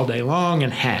preach all day long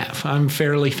and have. I'm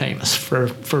fairly famous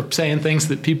for saying things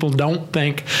that people don't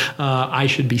think I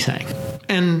should be saying.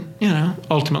 And,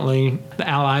 ultimately the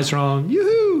allies are all,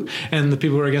 yoo-hoo! And the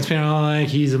people who are against me are all like,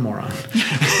 he's a moron.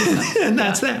 And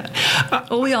that's that.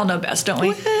 Well, we all know best, don't we?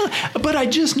 Well, but I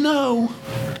just know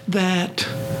that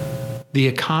the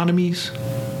economies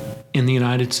in the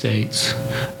United States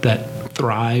that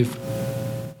thrive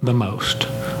the most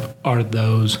are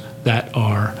those that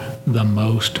are the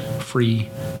most free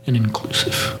and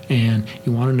inclusive. And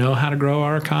you want to know how to grow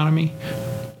our economy?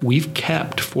 We've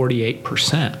kept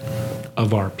 48%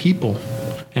 of our people,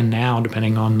 and now,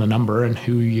 depending on the number and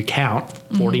who you count,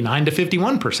 49 to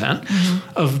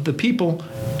 51% of the people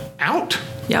out.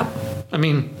 Yep. I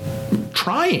mean,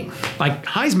 trying, like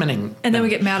Heismaning. And then we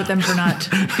get mad at them for not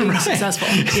being successful.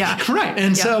 Yeah. Right.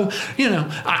 And so,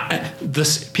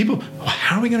 people,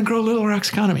 how are we going to grow Little Rock's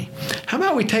economy? How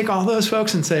about we take all those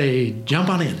folks and say, jump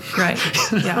on in. Right.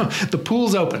 Yeah. The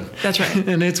pool's open. That's right.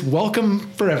 And it's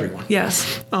welcome for everyone.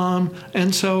 Yes.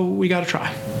 And so we got to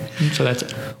try. So that's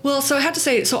it. Well, so I have to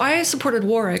say, I supported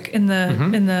Warwick in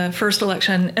the first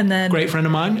election, and then great friend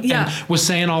of mine. Yeah. And was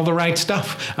saying all the right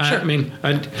stuff. Sure.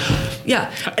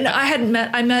 Yeah. And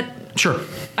I met. Sure.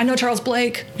 I know Charles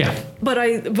Blake. Yeah. But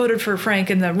I voted for Frank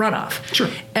in the runoff. Sure.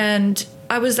 And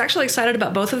I was actually excited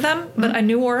about both of them, but I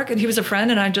knew Warwick and he was a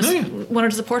friend and I just wanted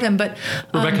to support him. But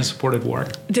Rebecca supported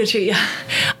Warwick. Did she? Yeah.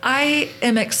 I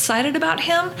am excited about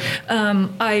him.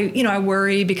 I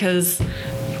worry because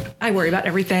I worry about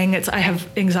everything. I have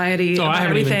anxiety about I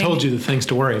haven't everything. even told you the things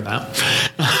to worry about.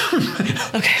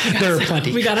 Okay. There are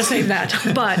plenty. We got to save that.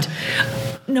 But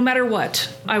no matter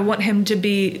what, I want him to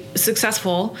be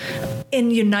successful in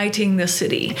uniting the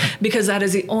city because that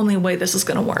is the only way this is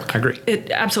going to work. I agree.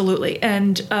 Absolutely.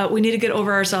 And we need to get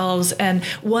over ourselves. And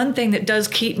one thing that does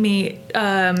keep me,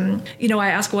 I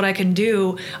ask what I can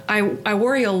do. I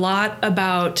worry a lot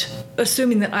about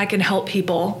assuming that I can help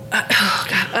people.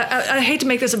 I hate to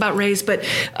make this about race, but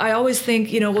I always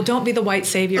think, don't be the white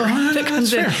savior that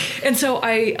comes in. And so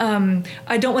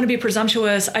I don't want to be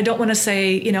presumptuous. I don't want to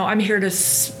say, I'm here to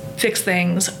fix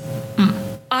things.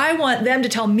 I want them to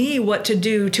tell me what to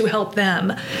do to help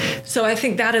them. So I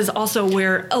think that is also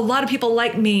where a lot of people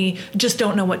like me just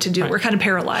don't know what to do. Right. We're kind of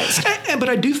paralyzed. But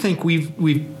I do think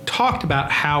we've talked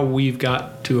about how we've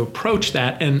got to approach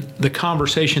that and the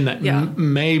conversation that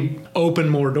may open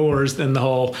more doors than the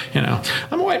whole,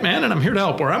 I'm a white man and I'm here to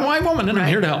help, or I'm a white woman and I'm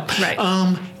here to help.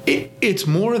 Right. It's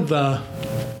more the,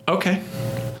 okay,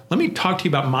 let me talk to you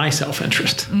about my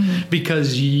self-interest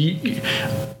because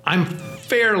I'm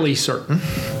fairly certain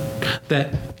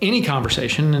that any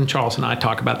conversation, and Charles and I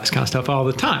talk about this kind of stuff all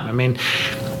the time. I mean,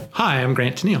 hi, I'm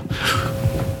Grant Tennille.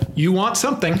 You want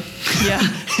something,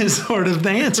 is sort of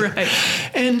the answer. Right.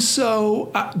 And so,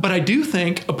 but I do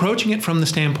think approaching it from the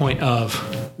standpoint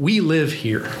of we live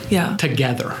here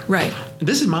together. Right.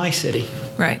 This is my city.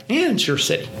 Right. And it's your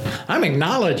city. I'm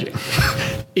acknowledging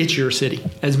it's your city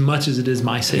as much as it is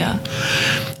my city. Yeah.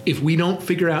 If we don't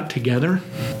figure out together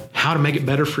how to make it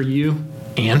better for you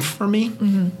and for me,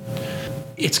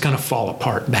 it's going to fall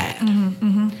apart bad.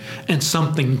 And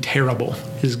something terrible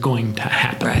is going to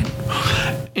happen.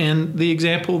 Right. And the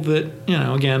example that,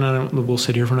 again, we'll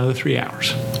sit here for another 3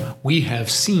 hours. We have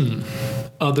seen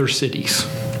other cities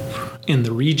in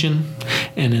the region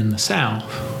and in the South,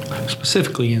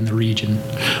 specifically in the region,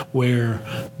 where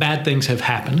bad things have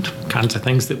happened, kinds of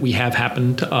things that we have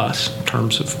happened to us in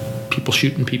terms of people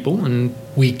shooting people, and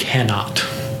we cannot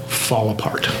fall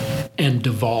apart and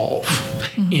devolve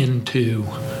into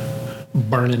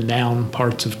burning down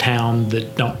parts of town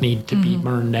that don't need to be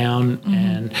burned down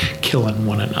and killing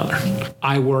one another.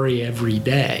 I worry every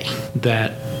day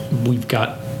that we've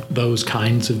got those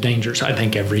kinds of dangers. I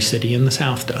think every city in the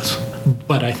South does.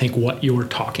 But I think what you're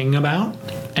talking about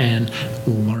and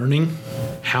learning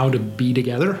how to be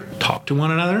together, talk to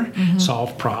one another,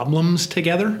 solve problems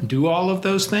together, do all of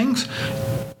those things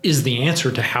is the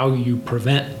answer to how you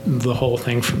prevent the whole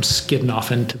thing from skidding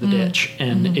off into the ditch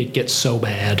and it gets so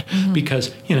bad.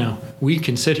 Because, we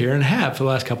can sit here and have for the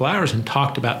last couple of hours and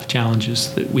talked about the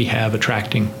challenges that we have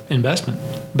attracting investment.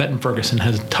 Benton Ferguson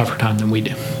has a tougher time than we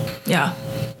do. Yeah.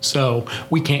 So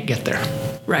we can't get there.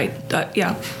 Right.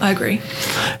 I agree.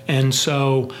 And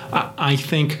so I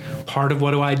think part of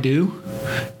what do I do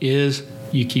is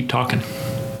you keep talking.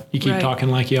 You keep talking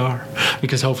like you are,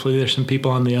 because hopefully there's some people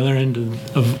on the other end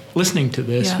of listening to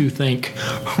this who think,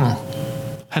 I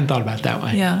hadn't thought about it that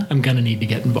way. Yeah. I'm going to need to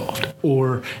get involved.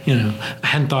 Or, I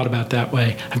hadn't thought about it that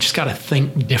way. I've just got to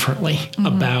think differently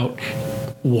about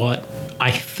what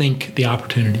I think the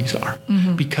opportunities are.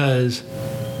 Because,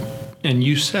 and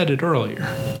you said it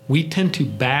earlier, we tend to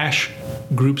bash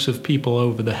groups of people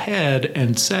over the head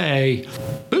and say,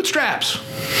 bootstraps.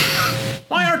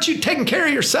 Why aren't you taking care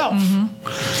of yourself?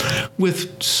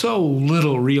 With so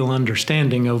little real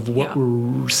understanding of what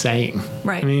we're saying.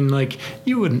 Right. I mean,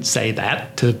 you wouldn't say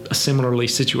that to a similarly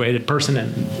situated person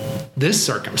in this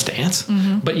circumstance,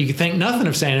 but you could think nothing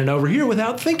of saying it over here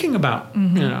without thinking about,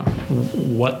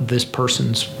 what this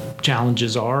person's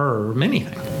challenges are or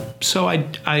anything. So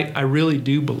I really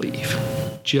do believe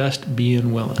just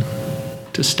being willing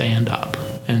to stand up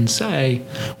and say,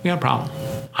 we got a problem.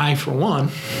 I, for one,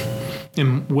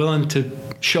 am willing to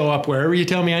show up wherever you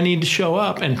tell me I need to show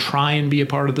up and try and be a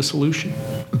part of the solution.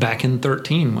 Back in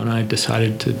 2013, when I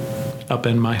decided to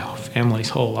upend my family's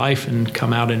whole life and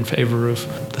come out in favor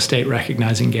of the state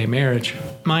recognizing gay marriage,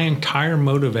 my entire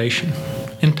motivation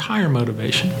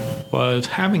was,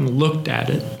 having looked at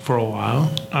it for a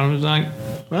while, I was like,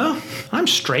 well, I'm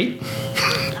straight,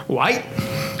 white.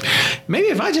 Maybe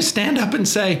if I just stand up and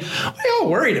say, what are y'all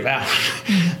worried about?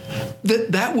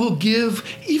 That will give,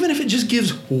 even if it just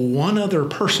gives one other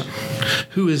person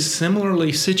who is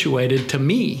similarly situated to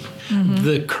me,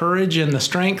 the courage and the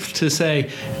strength to say,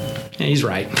 yeah, he's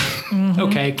right.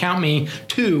 Okay, count me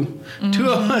two. Two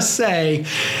of us say,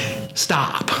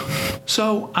 stop.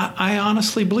 So I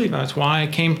honestly believe that's why I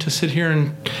came to sit here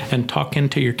and talk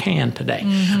into your can today.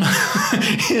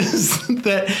 Is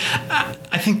that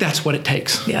I think that's what it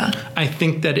takes. Yeah. I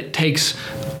think that it takes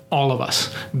all of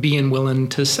us being willing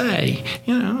to say,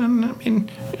 and I mean,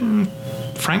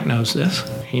 Frank knows this.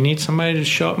 He needs somebody to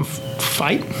show up and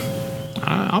fight.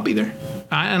 I'll be there.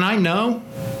 And I know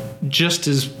just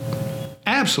as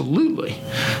absolutely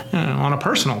on a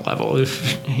personal level,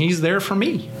 if he's there for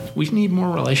me. We need more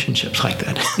relationships like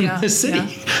that in the city.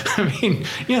 Yeah. I mean,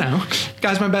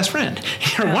 guy's my best friend.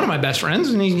 You're one of my best friends,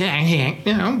 and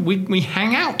we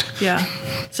hang out. Yeah.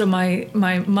 So my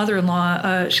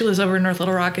mother-in-law, she lives over in North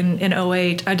Little Rock in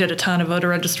 2008. I did a ton of voter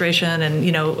registration and,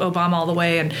 Obama all the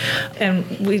way.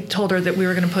 And we told her that we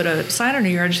were going to put a sign in her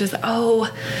yard. And she said, oh,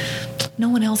 no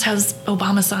one else has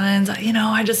Obama signs.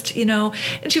 I just,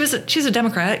 and she's a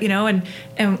Democrat,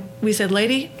 and we said,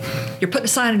 lady, you're putting a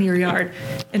sign in your yard.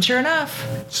 And sure enough,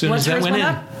 once hers went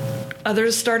up,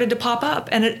 others started to pop up.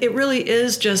 And it really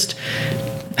is just,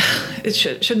 it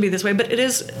shouldn't be this way, but it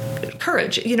is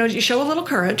courage. You show a little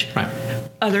courage. Right.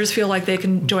 Others feel like they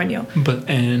can join you.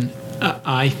 And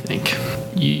I think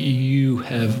you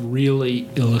have really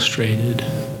illustrated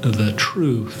the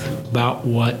truth about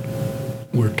what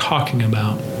we're talking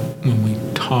about when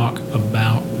we talk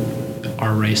about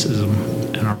our racism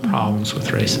and our problems with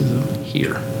racism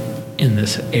here in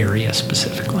this area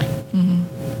specifically. Mm-hmm.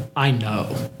 I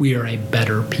know we are a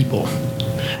better people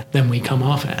than we come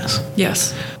off as.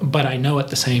 Yes. But I know at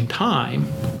the same time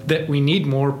that we need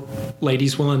more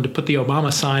ladies willing to put the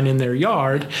Obama sign in their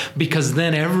yard, because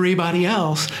then everybody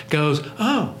else goes,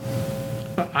 oh,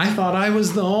 I thought I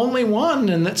was the only one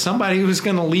and that somebody was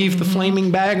going to leave the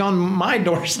flaming bag on my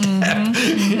doorstep.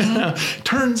 Mm-hmm.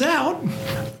 Turns out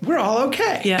we're all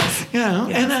okay. Yes.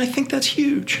 Yes. And I think that's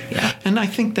huge. Yeah. And I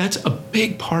think that's a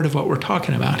big part of what we're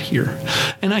talking about here.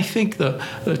 And I think the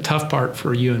tough part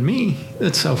for you and me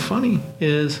that's so funny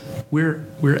is we're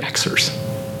Xers.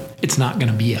 It's not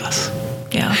going to be us.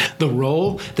 Yeah. The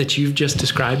role that you've just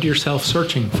described yourself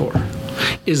searching for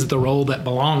is the role that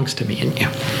belongs to me and you.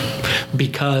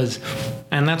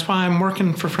 And that's why I'm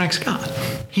working for Frank Scott.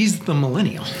 He's the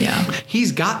millennial. Yeah.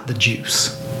 He's got the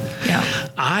juice. Yeah.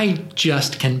 I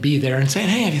just can be there and say,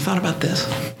 hey, have you thought about this?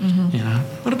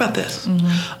 Mm-hmm. What about this?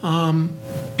 Mm-hmm.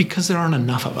 Because there aren't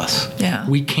enough of us. Yeah.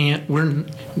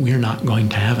 We're not going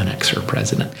to have an Xer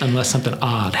president unless something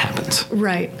odd happens.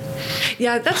 Right.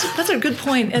 Yeah, that's a good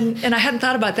point. And I hadn't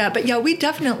thought about that. But yeah, we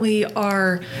definitely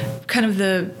are kind of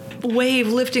the wave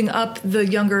lifting up the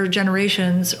younger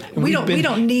generations. We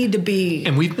don't need to be.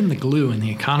 And we've been the glue in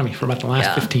the economy for about the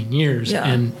last 15 years. Yeah.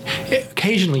 And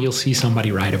occasionally you'll see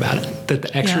somebody write about it, that the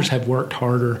Xers have worked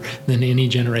harder than any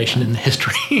generation in the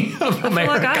history of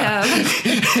America. I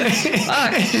feel like I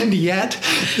have. And yet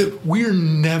we're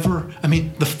never,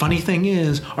 the funny thing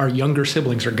is our younger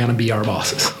siblings are going to be our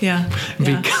bosses. Yeah.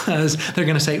 Because they're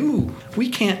going to say, ooh, we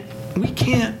can't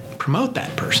promote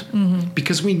that person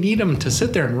because we need them to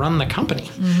sit there and run the company.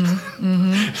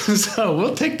 So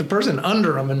we'll take the person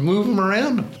under them and move them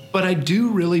around. But I do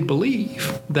really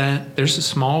believe that there's a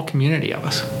small community of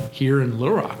us here in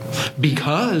Little Rock,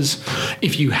 because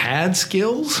if you had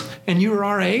skills and you were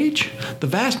our age, the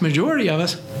vast majority of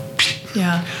us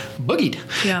boogied.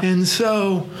 Yeah. And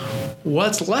so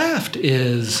what's left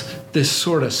is this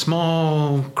sort of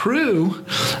small crew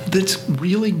that's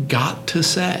really got to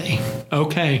say,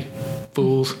 okay,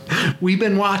 fools, we've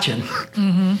been watching.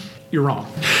 Mm-hmm. You're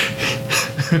wrong.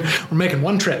 We're making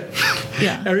one trip.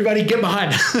 Yeah. Everybody get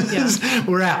behind us. Yeah.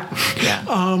 We're out. Yeah.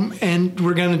 And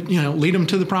we're going to, lead them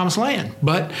to the promised land.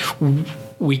 But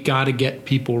we got to get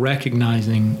people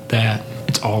recognizing that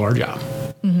it's all our job.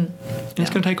 Mm-hmm. It's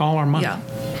going to take all our money. Yeah.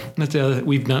 That's the other.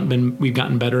 We've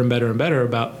gotten better and better and better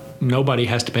about nobody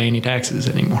has to pay any taxes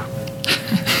anymore.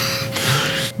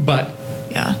 But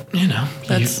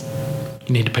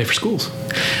you need to pay for schools.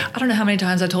 I don't know how many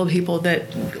times I told people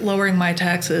that lowering my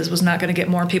taxes was not going to get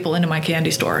more people into my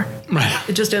candy store. Right.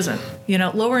 It just isn't.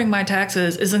 Lowering my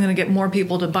taxes isn't going to get more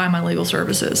people to buy my legal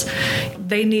services.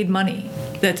 They need money.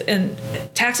 And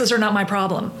taxes are not my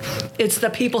problem. It's the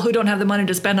people who don't have the money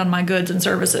to spend on my goods and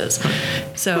services.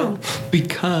 So,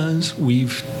 because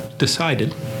we've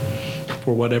decided,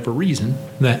 for whatever reason,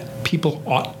 that people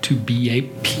ought to be a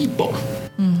people.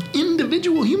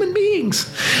 Individual human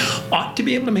beings ought to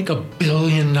be able to make $1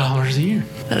 billion a year.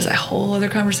 That is a whole other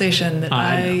conversation that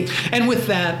I And with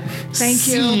that,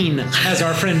 scene, as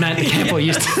our friend Matt DeCampo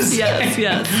used to say.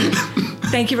 Yes.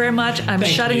 Thank you very much. I'm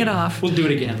shutting it off. We'll do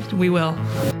it again. We will.